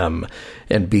with them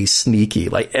and be sneaky.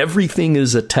 Like, everything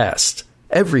is a test.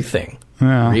 Everything.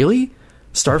 Yeah. Really?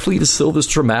 Starfleet is still this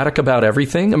dramatic about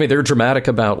everything. I mean, they're dramatic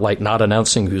about not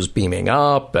announcing who's beaming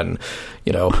up and,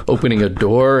 opening a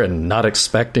door and not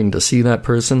expecting to see that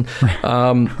person.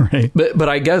 Right. But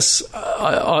I guess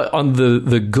on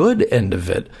the good end of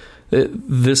it,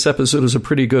 this episode is a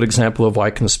pretty good example of why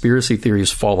conspiracy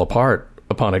theories fall apart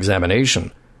upon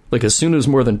examination. Like, as soon as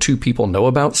more than two people know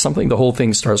about something, the whole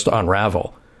thing starts to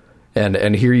unravel.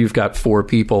 And here you've got four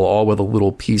people all with a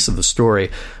little piece of the story.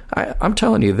 I'm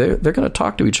telling you, they're going to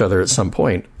talk to each other at some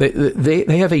point.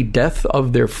 They have a death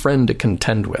of their friend to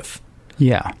contend with.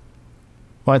 Yeah.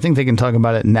 Well, I think they can talk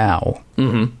about it now.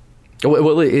 Mm-hmm.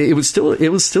 Well, it was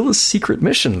still a secret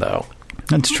mission, though.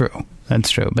 That's true.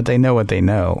 But they know what they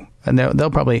know, and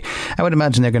they'll probably. I would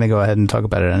imagine they're going to go ahead and talk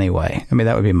about it anyway. I mean,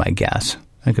 that would be my guess.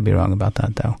 I could be wrong about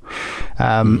that, though.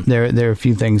 There are a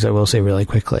few things I will say really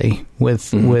quickly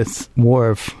with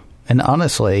Worf, and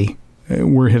honestly,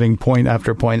 we're hitting point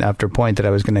after point after point that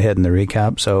I was going to hit in the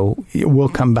recap. So we'll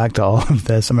come back to all of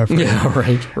this, I'm afraid.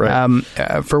 Yeah,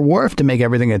 right. For Worf to make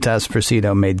everything a test for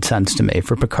Sito made sense to me.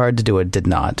 For Picard to do it did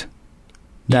not.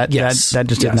 That just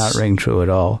did not ring true at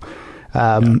all.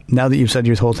 Now that you've said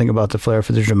your whole thing about the flair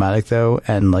for the dramatic, though,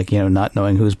 and not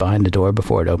knowing who's behind the door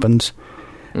before it opens.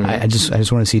 I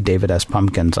just want to see David S.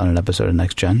 Pumpkins on an episode of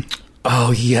Next Gen.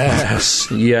 Oh,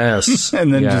 yes. Yes.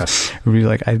 And then just be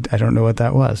like, I don't know what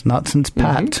that was. Not since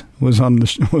Pat was on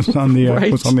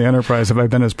the Enterprise have I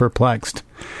been as perplexed.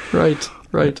 Right.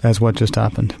 As what just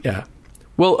happened. Yeah.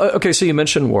 Well, okay, so you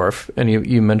mentioned Worf, and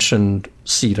you mentioned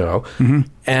Sito,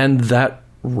 and that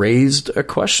raised a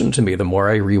question to me the more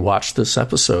I rewatched this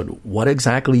episode. What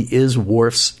exactly is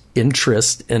Worf's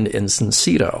interest in Ensign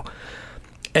Sito?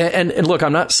 And look,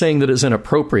 I'm not saying that it's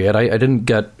inappropriate. I didn't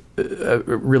get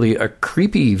really a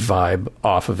creepy vibe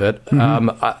off of it.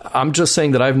 I'm just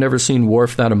saying that I've never seen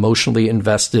Worf that emotionally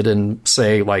invested in,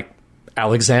 say,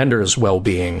 Alexander's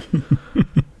well-being.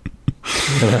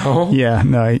 You know? Yeah,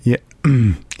 no, yeah.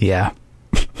 Yeah.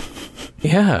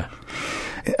 Yeah.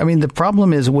 I mean, the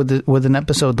problem is with an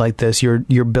episode like this,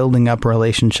 you're building up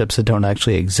relationships that don't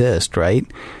actually exist, right?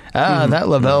 That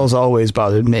Lavelle's always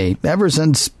bothered me ever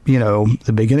since,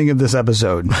 the beginning of this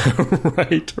episode.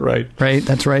 Right.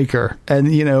 That's Riker. And,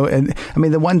 and I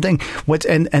mean, the one thing,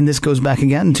 and this goes back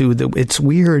again to it's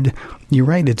weird. You're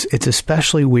right. It's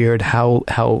especially weird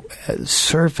how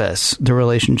surface the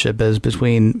relationship is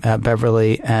between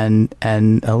Beverly and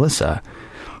Alyssa.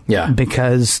 Yeah.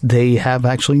 Because they have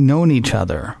actually known each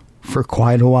other for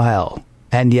quite a while.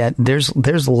 And yet there's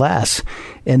less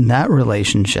in that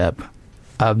relationship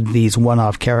of these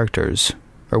one-off characters,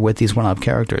 or with these one-off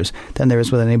characters, than there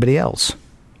is with anybody else.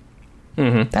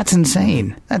 Mm-hmm. That's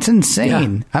insane.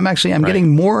 Yeah. I'm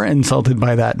getting more insulted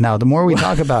by that now, the more we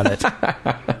talk about it.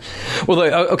 Well,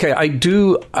 okay,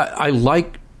 I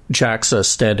like Jaxa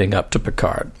standing up to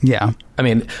Picard. Yeah. I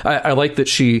mean, I like that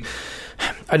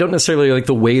I don't necessarily like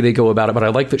the way they go about it, but I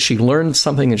like that she learned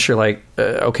something and she's like,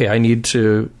 okay, I need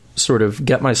to sort of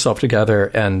get myself together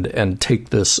and take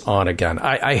this on again.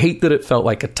 I hate that it felt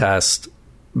like a test,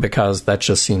 because that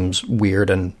just seems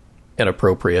weird and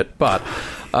inappropriate. But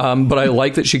I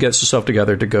like that she gets herself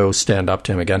together to go stand up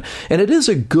to him again. And it is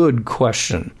a good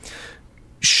question.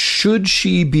 Should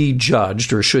she be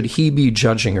judged, or should he be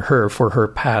judging her for her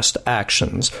past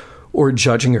actions, or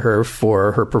judging her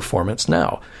for her performance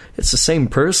now? It's the same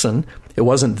person. It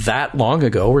wasn't that long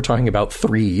ago. We're talking about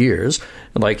 3 years.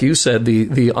 And like you said,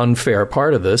 the unfair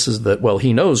part of this is that, well,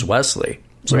 he knows Wesley.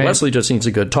 So right. Wesley just needs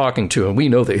a good talking to, and we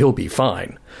know that he'll be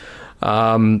fine.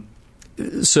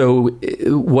 So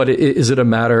what is it a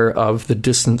matter of the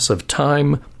distance of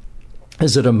time?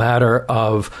 Is it a matter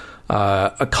of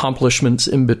accomplishments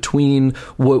in between?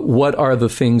 What are the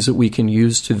things that we can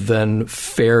use to then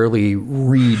fairly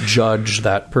rejudge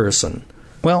that person?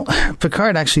 Well,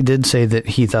 Picard actually did say that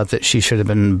he thought that she should have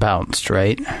been bounced,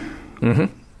 right? Mm-hmm.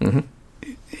 Mm-hmm.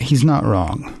 He's not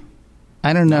wrong.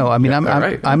 I don't know. I mean,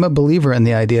 I'm a believer in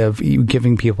the idea of you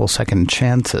giving people second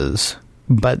chances,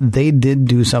 but they did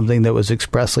do something that was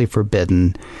expressly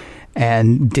forbidden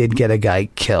and did get a guy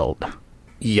killed.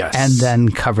 Yes. And then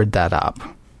covered that up.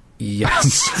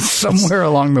 Yes. Somewhere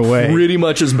along the way. Pretty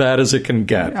much as bad as it can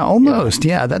get. Almost,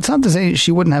 yeah. That's not to say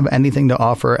she wouldn't have anything to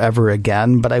offer ever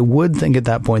again, but I would think at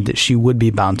that point that she would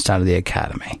be bounced out of the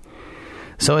academy.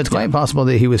 So it's quite possible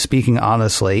that he was speaking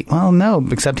honestly. Well, no,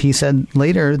 except he said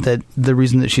later that the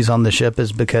reason that she's on the ship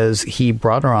is because he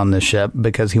brought her on the ship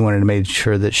because he wanted to make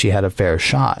sure that she had a fair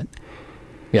shot.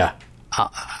 Yeah.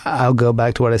 I'll go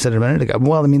back to what I said a minute ago.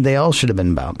 Well, I mean, they all should have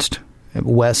been bounced.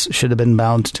 Wes should have been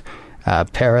bounced.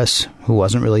 Paris, who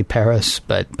wasn't really Paris,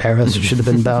 but Paris should have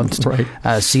been bounced. Right.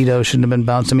 Cito shouldn't have been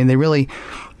bounced. I mean,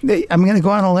 I'm going to go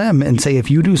on a limb and say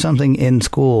if you do something in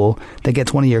school that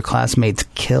gets one of your classmates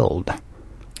killed,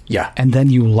 yeah, and then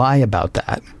you lie about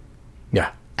that,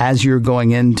 yeah, as you're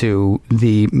going into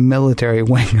the military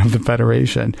wing of the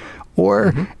Federation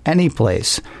or any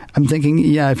place, I'm thinking,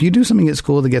 yeah, if you do something at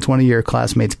school that gets one of your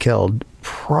classmates killed,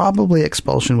 probably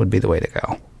expulsion would be the way to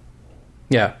go.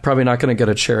 Yeah, probably not going to get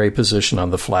a cherry position on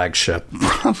the flagship.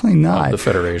 Probably not. Of the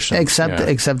Federation. Except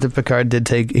that Picard did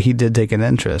take an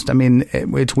interest. I mean,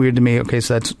 it's weird to me. Okay,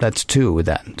 so that's two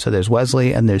then. So there's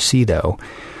Wesley and there's Cito.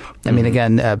 I mean,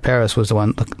 again, Paris was the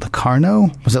one. Locarno?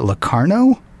 Was it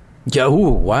Locarno? Yeah. Ooh,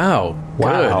 wow.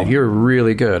 Good. You're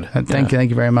really good. Thank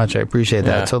you very much. I appreciate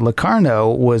that. Yeah. So Locarno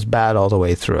was bad all the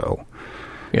way through.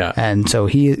 Yeah. And so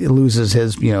he loses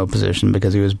his position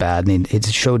because he was bad, and it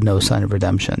showed no sign of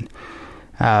redemption.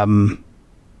 I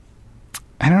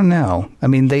don't know. I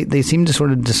mean, they seem to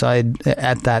sort of decide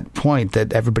at that point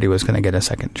that everybody was going to get a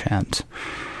second chance.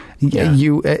 Yeah.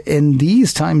 You, in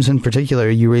these times in particular,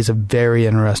 you raise a very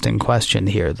interesting question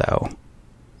here, though.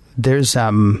 There's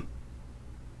the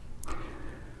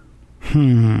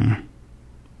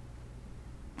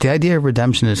idea of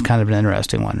redemption is kind of an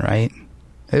interesting one, right?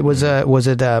 It was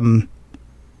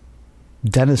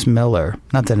Dennis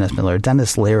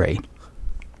Leary.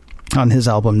 On his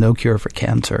album, No Cure for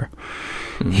Cancer.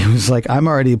 Mm-hmm. He was like, I'm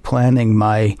already planning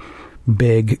my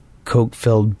big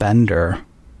coke-filled bender,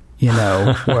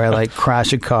 where I like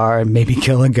crash a car and maybe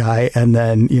kill a guy and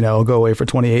then, I'll go away for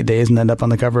 28 days and end up on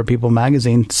the cover of People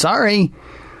magazine. Sorry.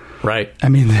 Right. I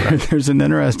mean, there's an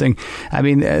interesting,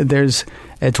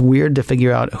 it's weird to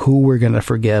figure out who we're going to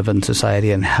forgive in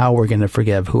society and how we're going to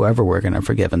forgive whoever we're going to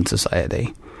forgive in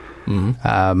society.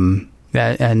 Mm-hmm.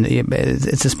 And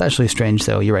it's especially strange,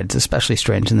 though. You're right. It's especially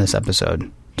strange in this episode.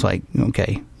 It's like,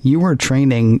 okay, you were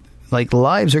training, like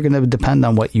lives are going to depend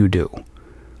on what you do.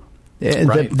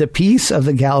 The peace of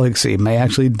the galaxy may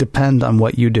actually depend on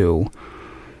what you do.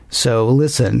 So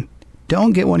listen,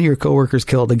 don't get one of your coworkers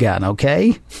killed again,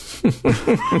 okay?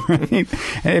 Right?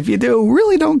 And if you do,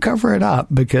 really don't cover it up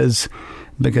because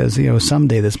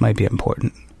someday this might be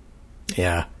important.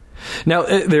 Yeah. Now,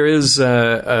 there is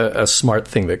a smart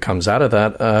thing that comes out of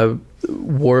that.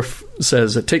 Worf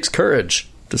says it takes courage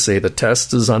to say the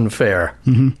test is unfair.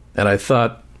 Mm-hmm. And I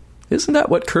thought, isn't that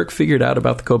what Kirk figured out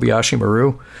about the Kobayashi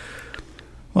Maru?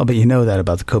 Well, but you know that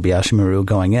about the Kobayashi Maru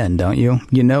going in, don't you?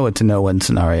 You know it's a no-win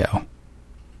scenario.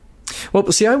 Well,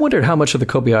 see, I wondered how much of the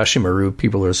Kobayashi Maru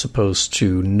people are supposed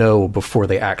to know before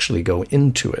they actually go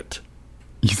into it.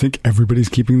 You think everybody's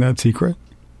keeping that secret?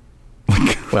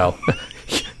 Well,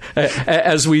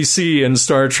 as we see in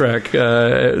Star Trek,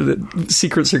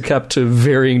 secrets are kept to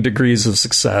varying degrees of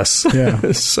success.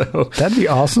 Yeah, so that'd be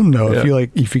awesome, though. Yeah.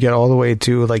 If you get all the way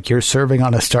to you're serving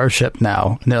on a starship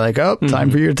now, and they're like, "Oh, time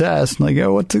for your test." I'm like,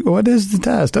 "Oh, what is the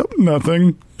test?" "Oh,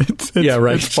 nothing. It's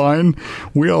right. It's fine.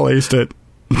 We all aced it."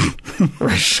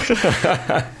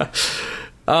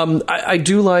 I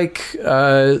do like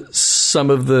some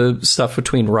of the stuff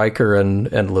between Riker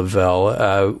and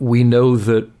Lavelle. We know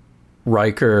that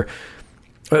Riker,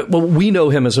 we know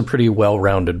him as a pretty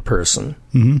well-rounded person,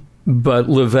 mm-hmm. but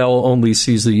Lavelle only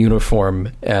sees the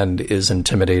uniform and is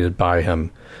intimidated by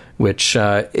him, which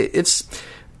it's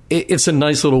a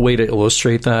nice little way to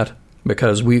illustrate that.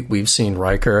 Because we've seen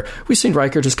Riker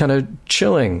just kind of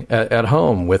chilling at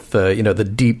home with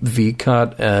the deep V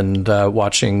cut and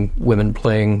watching women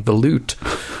playing the lute.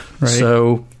 Right.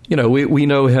 So we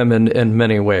know him in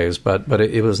many ways, but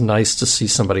it was nice to see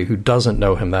somebody who doesn't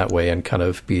know him that way and kind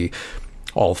of be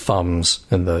all thumbs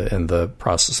in the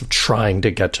process of trying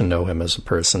to get to know him as a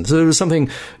person. So there was something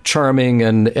charming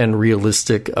and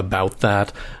realistic about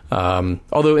that.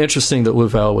 Although interesting that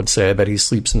Lavelle would say that he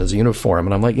sleeps in his uniform.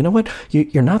 And I'm like, you know what?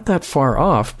 You're not that far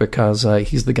off because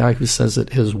he's the guy who says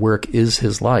that his work is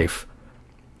his life.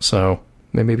 So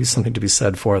maybe something to be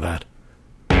said for that.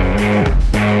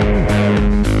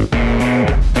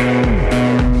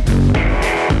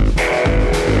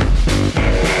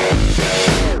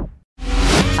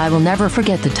 I will never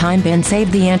forget the time Ben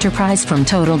saved the Enterprise from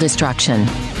total destruction.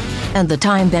 And the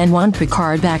time Ben won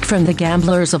Picard back from the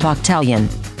gamblers of Octelion.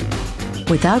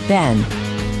 Without Ben,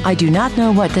 I do not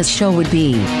know what this show would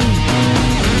be.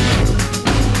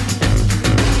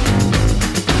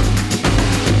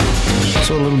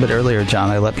 So a little bit earlier,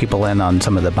 John, I let people in on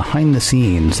some of the behind the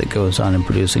scenes that goes on in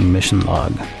producing Mission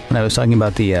Log. When I was talking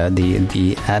about the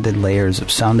added layers of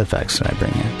sound effects that I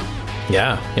bring in.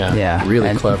 Yeah. Really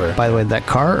and clever. By the way, that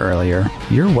car earlier,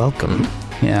 you're welcome.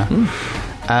 Mm-hmm. Yeah.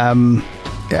 Mm-hmm.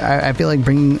 I feel like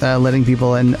letting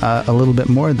people in a little bit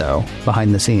more, though,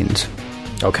 behind the scenes.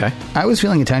 Okay. I was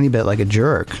feeling a tiny bit like a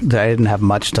jerk that I didn't have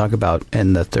much to talk about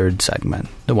in the third segment.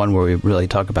 The one where we really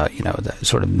talk about, the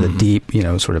sort of the deep,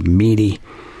 sort of meaty,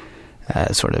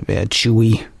 sort of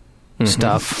chewy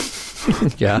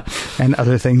stuff. Yeah. And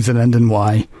other things that end in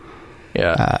Y.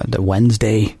 Yeah. The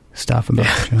Wednesday stuff about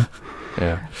the show.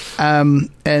 Yeah.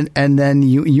 And then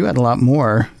you had a lot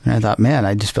more, and I thought, man,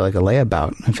 I just feel like a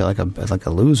layabout. I feel like a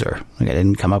loser. Like I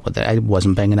didn't come up with it. I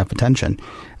wasn't paying enough attention.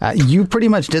 You pretty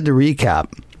much did the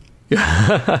recap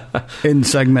in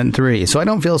segment 3, so I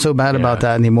don't feel so bad about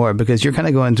that anymore because you're kind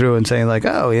of going through and saying like,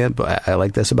 oh yeah, but I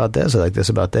like this about this. I like this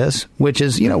about this, which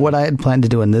is what I had planned to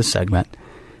do in this segment,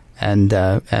 and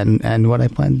what I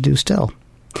plan to do still.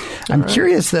 I'm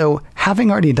curious, though, having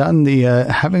already done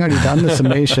the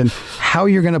summation, how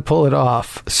you're going to pull it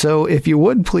off. So, if you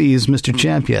would please, Mr.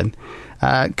 Champion,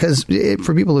 because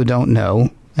for people who don't know,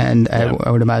 and I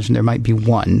would imagine there might be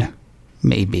one,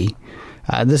 maybe.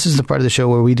 This is the part of the show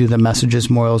where we do the messages,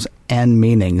 morals, and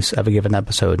meanings of a given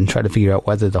episode and try to figure out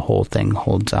whether the whole thing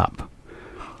holds up.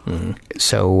 Mm-hmm.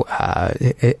 So,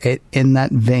 in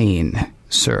that vein,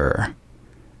 sir,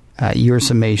 your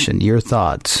summation, your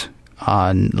thoughts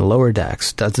on Lower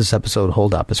Decks, does this episode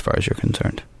hold up as far as you're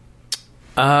concerned?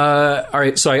 All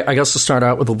right, so I guess to start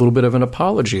out with a little bit of an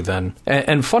apology then.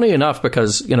 And funny enough,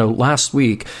 because, last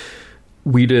week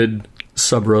we did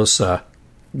Sub Rosa,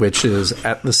 which is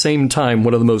at the same time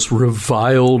one of the most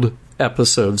reviled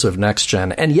episodes of Next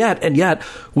Gen. And yet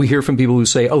we hear from people who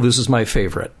say, oh, this is my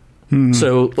favorite. Mm-hmm.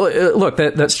 So, look,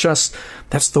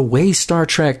 that's the way Star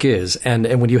Trek is.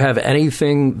 And when you have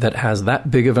anything that has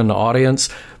that big of an audience,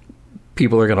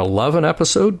 people are going to love an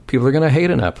episode, people are going to hate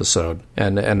an episode.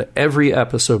 And every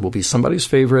episode will be somebody's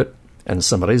favorite and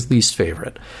somebody's least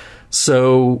favorite.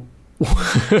 So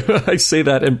I say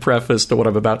that in preface to what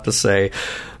I'm about to say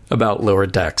about Lower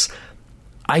Decks.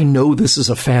 I know this is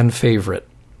a fan favorite,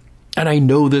 and I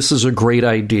know this is a great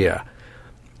idea.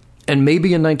 And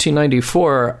maybe in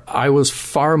 1994, I was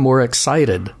far more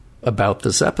excited about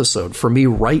this episode. For me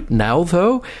right now,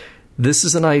 though, this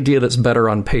is an idea that's better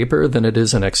on paper than it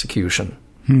is in execution.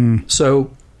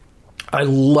 So I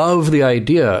love the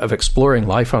idea of exploring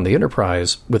life on the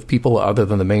Enterprise with people other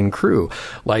than the main crew,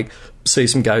 like, say,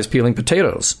 some guys peeling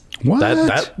potatoes. What?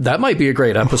 That might be a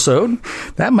great episode.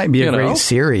 That might be a great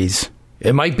series.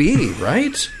 It might be,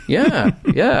 right? Yeah,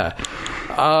 yeah.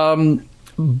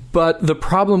 But the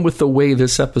problem with the way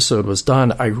this episode was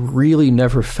done, I really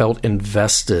never felt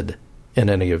invested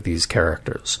in any of these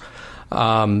characters.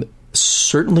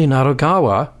 Certainly not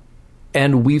Ogawa,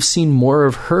 and we've seen more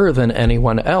of her than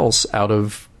anyone else out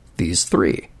of these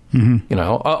three. You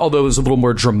know, although it was a little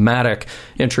more dramatic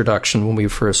introduction when we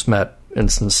first met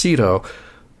Ensign Sito,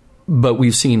 but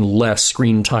we've seen less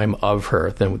screen time of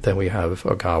her than we have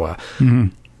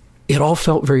Ogawa. It all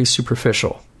felt very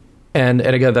superficial. And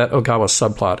again, that Ogawa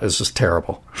subplot is just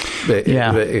terrible.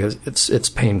 It's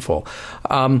painful.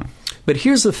 But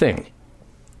here's the thing.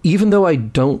 Even though I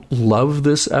don't love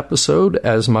this episode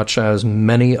as much as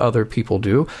many other people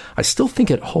do, I still think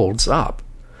it holds up.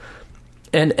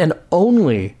 And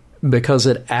only because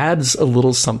it adds a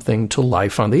little something to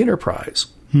life on the Enterprise.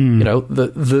 You know,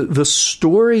 the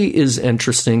story is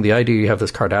interesting. The idea you have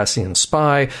this Cardassian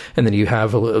spy, and then you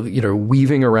have,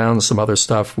 weaving around some other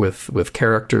stuff with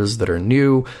characters that are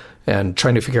new and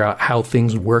trying to figure out how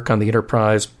things work on the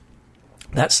Enterprise.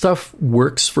 That stuff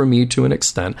works for me to an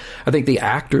extent. I think the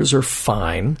actors are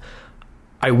fine.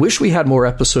 I wish we had more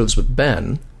episodes with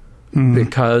Ben,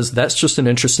 because that's just an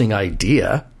interesting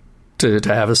idea. To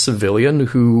have a civilian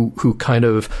who kind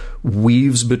of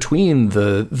weaves between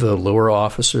the lower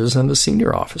officers and the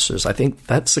senior officers. I think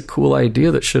that's a cool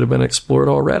idea that should have been explored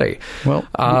already. Well,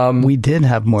 we did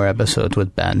have more episodes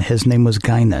with Ben. His name was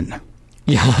Guinan.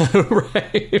 Yeah,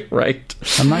 right.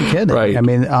 I'm not kidding. Right. I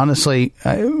mean, honestly,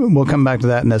 we'll come back to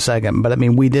that in a second. But I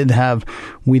mean, we did have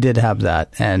that,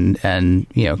 and kind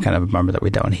of a bummer that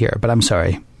we don't hear. But I'm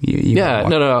sorry.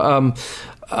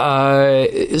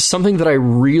 Something that I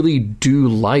really do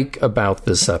like about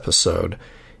this episode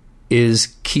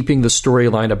is keeping the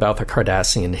storyline about the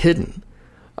Cardassian hidden.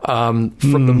 From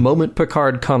the moment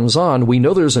Picard comes on, we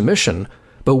know there's a mission,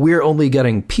 but we're only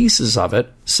getting pieces of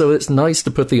it, so it's nice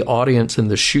to put the audience in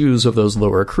the shoes of those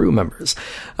lower crew members.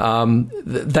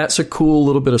 That's a cool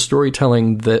little bit of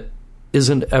storytelling that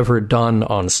isn't ever done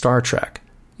on Star Trek.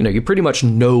 You know, you pretty much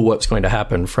know what's going to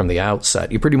happen from the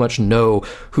outset. You pretty much know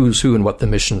who's who and what the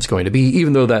mission's going to be,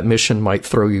 even though that mission might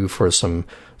throw you for some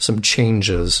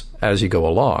changes as you go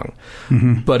along.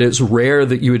 But it's rare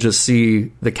that you would just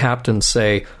see the captain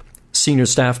say, senior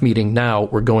staff meeting now,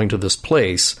 we're going to this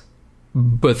place,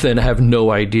 but then have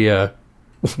no idea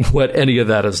what any of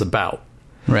that is about.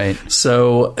 Right.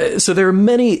 So there are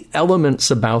many elements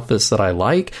about this that I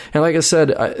like. And like I said,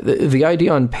 the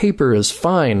idea on paper is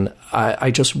fine.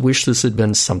 I just wish this had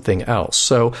been something else.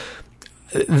 So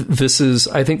I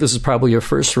think this is probably a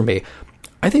first for me.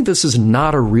 I think this is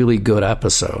not a really good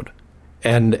episode.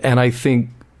 And I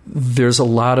think there's a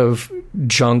lot of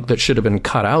junk that should have been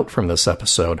cut out from this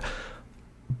episode.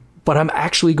 But I'm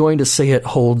actually going to say it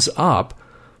holds up,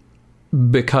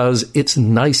 because it's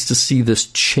nice to see this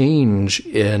change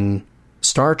in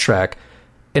Star Trek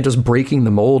and just breaking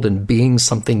the mold and being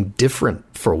something different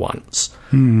for once.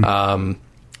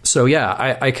 So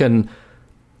yeah, I can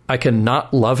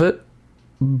not love it,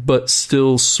 but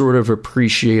still sort of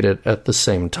appreciate it at the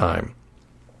same time.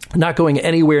 Not going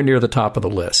anywhere near the top of the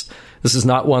list. This is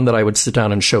not one that I would sit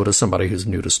down and show to somebody who's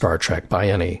new to Star Trek by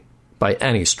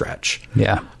any stretch.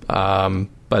 Yeah.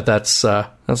 But that's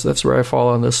where I fall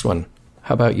on this one.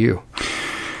 How about you?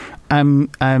 I'm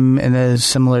in a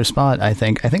similar spot. I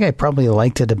think I probably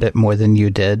liked it a bit more than you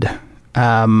did.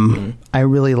 I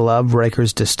really love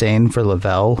Riker's disdain for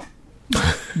Lavelle,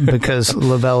 because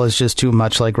Lavelle is just too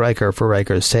much like Riker for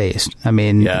Riker's taste. I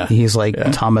mean, he's like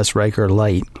Thomas Riker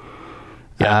light.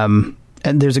 And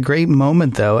there's a great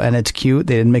moment, though, and it's cute.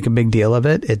 They didn't make a big deal of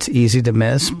it. It's easy to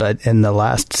miss, but in the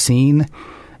last scene,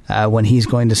 when he's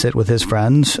going to sit with his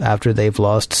friends after they've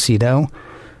lost Sito,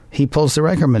 he pulls the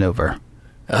Riker maneuver.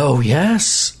 Oh,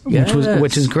 yes.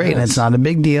 Which is great. Yes. And it's not a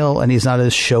big deal, and he's not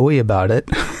as showy about it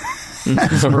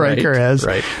as Riker is.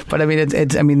 Right. But I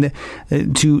mean,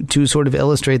 to sort of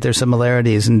illustrate their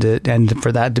similarities, and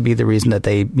for that to be the reason that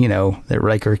that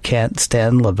Riker can't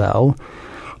stand Lavelle,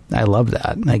 I love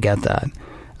that. I get that.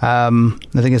 I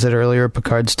think I said earlier,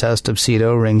 Picard's test of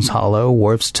Sito rings hollow.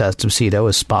 Worf's test of Sito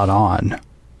is spot on.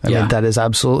 I mean, that is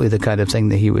absolutely the kind of thing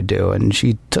that he would do. And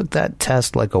she took that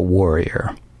test like a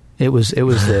warrior. It was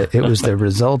the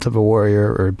result of a warrior,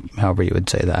 or however you would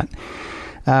say that.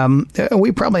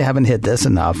 We probably haven't hit this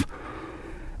enough.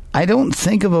 I don't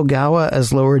think of Ogawa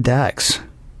as lower decks.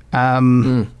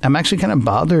 I'm actually kind of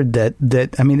bothered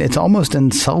that I mean, it's almost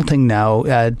insulting now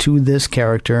to this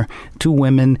character, to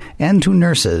women, and to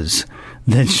nurses,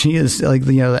 that she is like,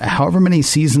 however many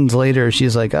seasons later,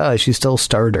 she's like, she's still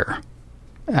starter.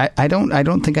 I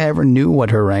don't think I ever knew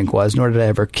what her rank was, nor did I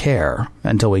ever care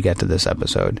until we get to this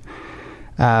episode.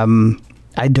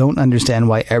 I don't understand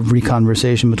why every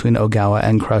conversation between Ogawa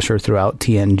and Crusher throughout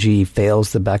TNG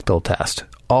fails the Bechdel test.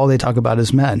 All they talk about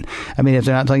is men. I mean, if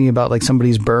they're not talking about like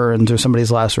somebody's burns or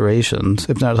somebody's lacerations,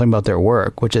 if they're not talking about their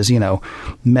work, which is,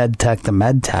 med tech to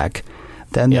med tech,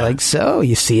 then they're like, so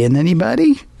you seeing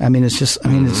anybody? I mean, it's just,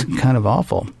 it's kind of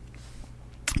awful.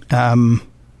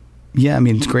 Yeah, I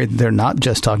mean, it's great. They're not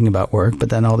just talking about work, but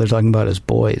then all they're talking about is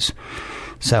boys.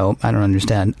 So I don't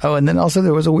understand. Oh, and then also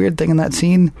there was a weird thing in that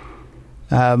scene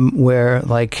where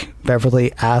like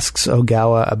Beverly asks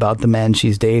Ogawa about the man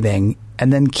she's dating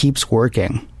and then keeps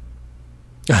working.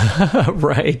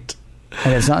 Right.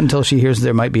 And it's not until she hears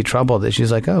there might be trouble that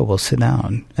she's like, oh, well, sit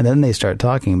down. And then they start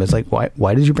talking. But it's like,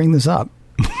 why did you bring this up?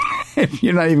 If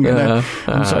you're not even going to...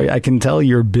 I'm sorry, I can tell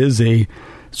you're busy,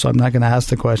 so I'm not going to ask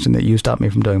the question that you stopped me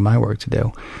from doing my work to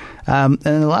do. And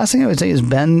the last thing I would say is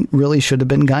Ben really should have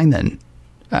been Guinan.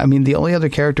 I mean, the only other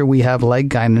character we have like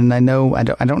Guinan,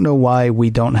 I don't know why we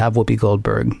don't have Whoopi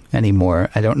Goldberg anymore.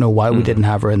 I don't know why we didn't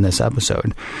have her in this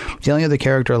episode. The only other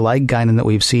character like Guinan that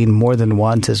we've seen more than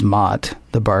once is Mott,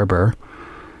 the barber.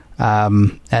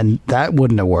 And that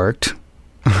wouldn't have worked,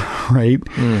 right?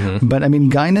 Mm-hmm. But I mean,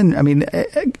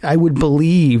 Guinan, I would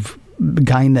believe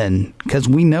Guinan, because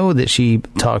we know that she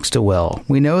talks to Will.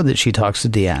 We know that she talks to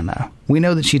Deanna. We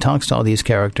know that she talks to all these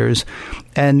characters,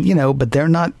 and but they're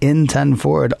not in 10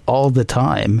 Forward all the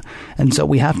time, and so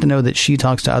we have to know that she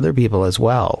talks to other people as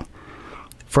well.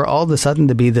 For all of a sudden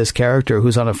to be this character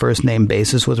who's on a first name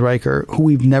basis with Riker, who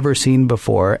we've never seen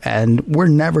before, and we're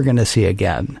never going to see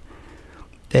again.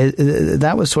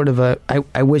 That was sort of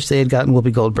I wish they had gotten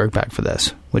Whoopi Goldberg back for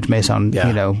this, which may sound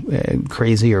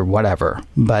crazy or whatever,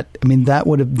 but I mean that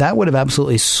would have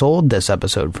absolutely sold this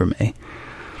episode for me,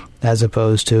 as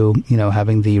opposed to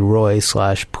having the Roy /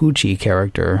 Poochie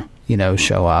character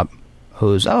show up,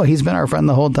 who's he's been our friend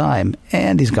the whole time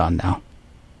and he's gone now.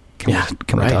 Can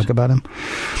we talk about him?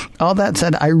 All that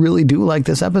said, I really do like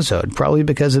this episode, probably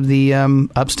because of the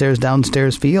upstairs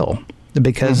downstairs feel.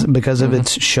 Because of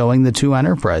its showing the two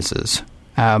enterprises.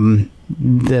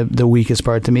 The weakest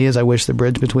part to me is I wish the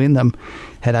bridge between them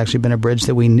had actually been a bridge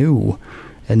that we knew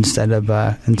instead of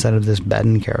this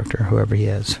Ben character, whoever he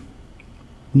is.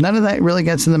 None of that really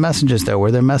gets in the messages, though.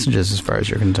 Were there messages as far as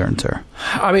you're concerned, sir?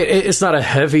 I mean, it's not a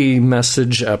heavy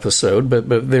message episode,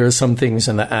 but there are some things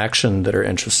in the action that are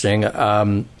interesting.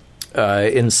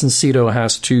 Incensito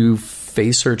has to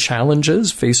face her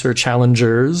challengers,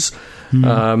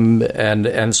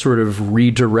 and sort of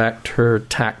redirect her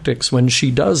tactics when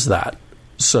she does that.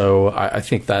 So I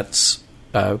think that's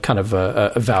kind of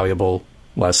a valuable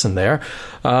lesson there.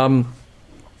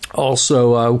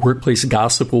 Also, workplace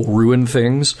gossip will ruin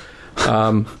things,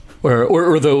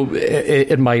 or though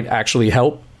it might actually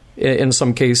help in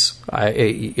some case.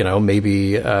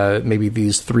 Maybe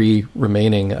these three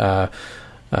remaining.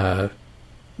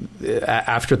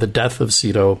 After the death of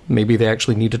Sito, maybe they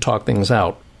actually need to talk things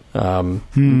out.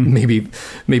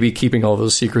 Maybe keeping all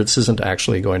those secrets isn't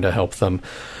actually going to help them.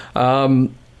 But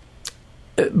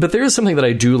there is something that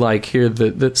I do like here,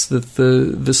 that's that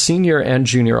the senior and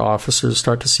junior officers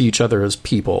start to see each other as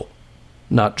people,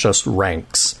 not just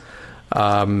ranks.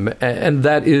 And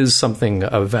that is something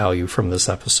of value from this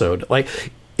episode.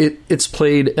 Like it's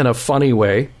played in a funny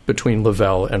way between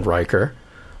Lavelle and Riker.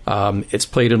 It's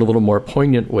played in a little more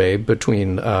poignant way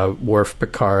between Worf,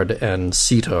 Picard, and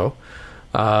Sito.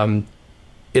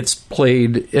 It's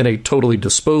played in a totally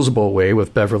disposable way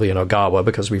with Beverly and Ogawa,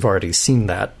 because we've already seen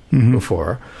that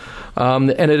before. And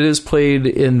it is played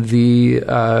in the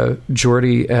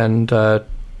Geordi and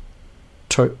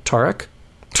Tarek?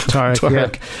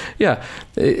 Tarek. Yeah.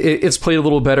 It's played a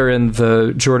little better in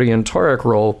the Geordi and Tarek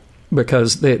role,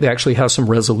 because they actually have some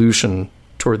resolution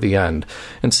toward the end,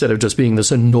 instead of just being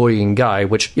this annoying guy,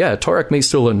 which, Tarek may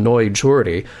still annoy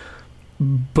Geordi,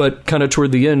 but kind of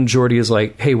toward the end, Geordi is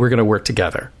like, hey, we're going to work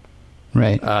together.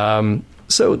 Right.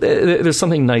 So there's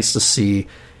something nice to see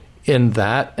in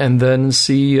that, and then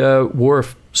see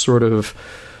Worf sort of,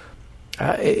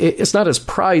 it's not his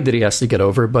pride that he has to get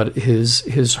over, but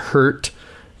his hurt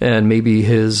and maybe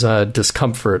his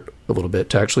discomfort a little bit,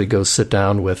 to actually go sit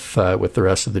down with the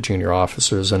rest of the junior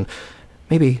officers and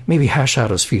maybe hash out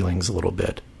his feelings a little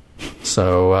bit.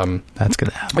 So that's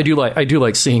gonna happen. I do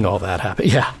like seeing all that happen.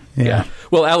 Yeah, Yeah.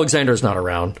 Well, Alexander's not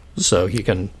around, so he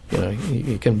can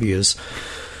be as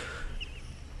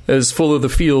full of the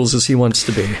feels as he wants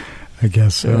to be. I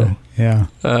guess so. Yeah.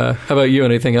 How about you?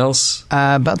 Anything else?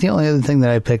 About the only other thing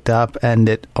that I picked up, and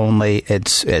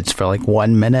it's for like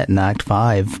 1 minute in Act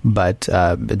 5, but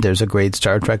there's a great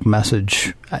Star Trek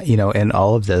message, in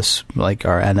all of this. Like,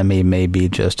 our enemy may be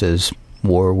just as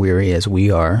war weary as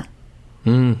we are. I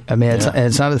mean,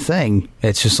 it's not a thing.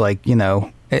 It's just like,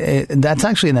 that's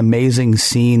actually an amazing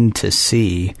scene to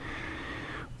see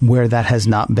where that has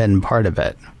not been part of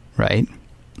it, right?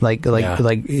 Like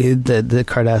the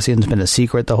Cardassian's been a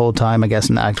secret the whole time. I guess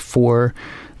in Act 4,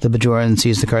 the Bajoran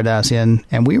sees the Cardassian,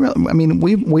 and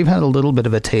we've had a little bit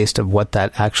of a taste of what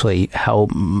that actually, how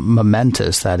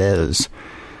momentous that is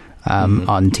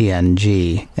on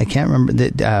TNG. I can't remember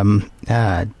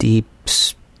deep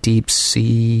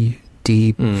sea.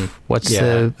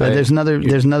 There's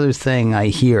another thing I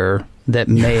hear that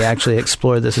may actually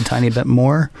explore this a tiny bit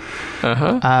more.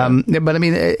 But I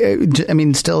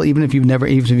mean, still, even if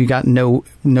you got no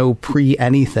pre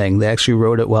anything, they actually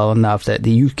wrote it well enough that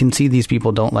you can see these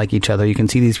people don't like each other. You can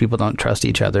see these people don't trust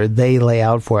each other. They lay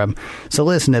out for him. So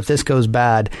listen, if this goes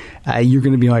bad, you're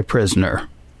going to be my prisoner.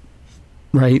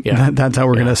 Right? Yeah. That's how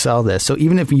we're going to sell this. So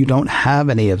even if you don't have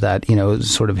any of that,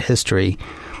 sort of history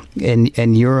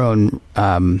in your own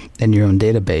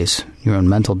database, your own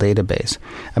mental database,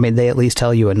 I mean, they at least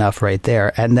tell you enough right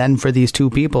there. And then for these two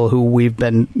people who we've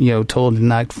been, told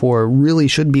in Act 4 really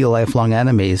should be lifelong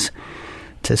enemies,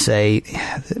 to say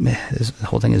this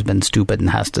whole thing has been stupid and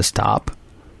has to stop.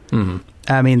 Mm-hmm.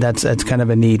 I mean, that's kind of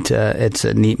a neat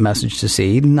message to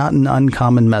see. Not an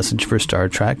uncommon message for Star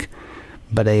Trek,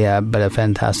 but a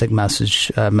fantastic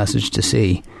message to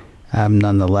see,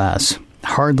 nonetheless.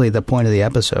 Hardly the point of the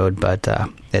episode, but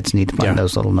it's neat to find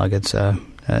those little nuggets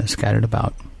scattered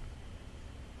about.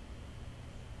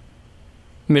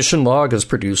 Mission Log is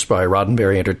produced by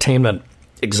Roddenberry Entertainment.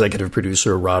 Executive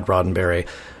producer Rod Roddenberry.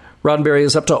 Roddenberry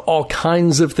is up to all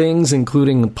kinds of things,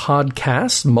 including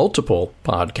podcasts, multiple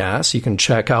podcasts. You can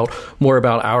check out more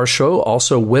about our show,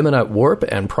 also Women at Warp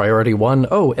and Priority One.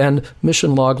 Oh, and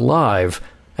Mission Log Live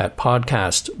at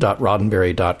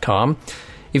podcast.roddenberry.com.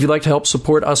 If you'd like to help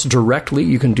support us directly,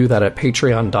 you can do that at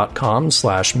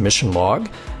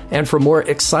patreon.com/missionlog. And for more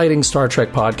exciting Star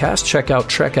Trek podcasts, check out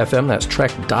Trek FM, that's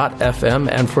trek.fm.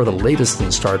 And for the latest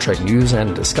in Star Trek news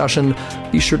and discussion,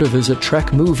 be sure to visit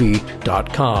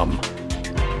trekmovie.com.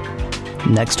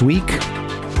 Next week,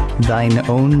 Thine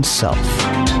Own Self.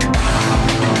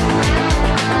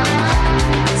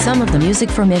 Some of the music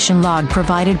for Mission Log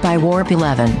provided by Warp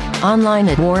 11, online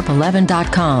at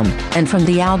warp11.com, and from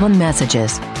the album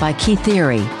Messages by Key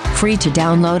Theory, free to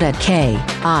download at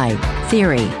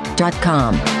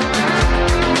kitheory.com.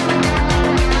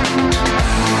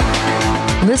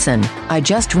 Listen, I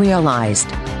just realized.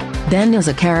 Ben is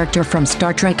a character from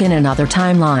Star Trek in another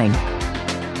timeline.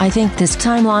 I think this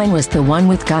timeline was the one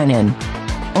with Guinan.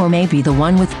 Or maybe the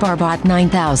one with Barbot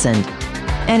 9000.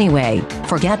 Anyway,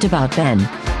 forget about Ben.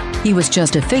 He was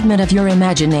just a figment of your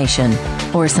imagination,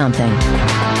 or something.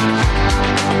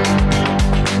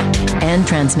 End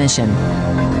transmission.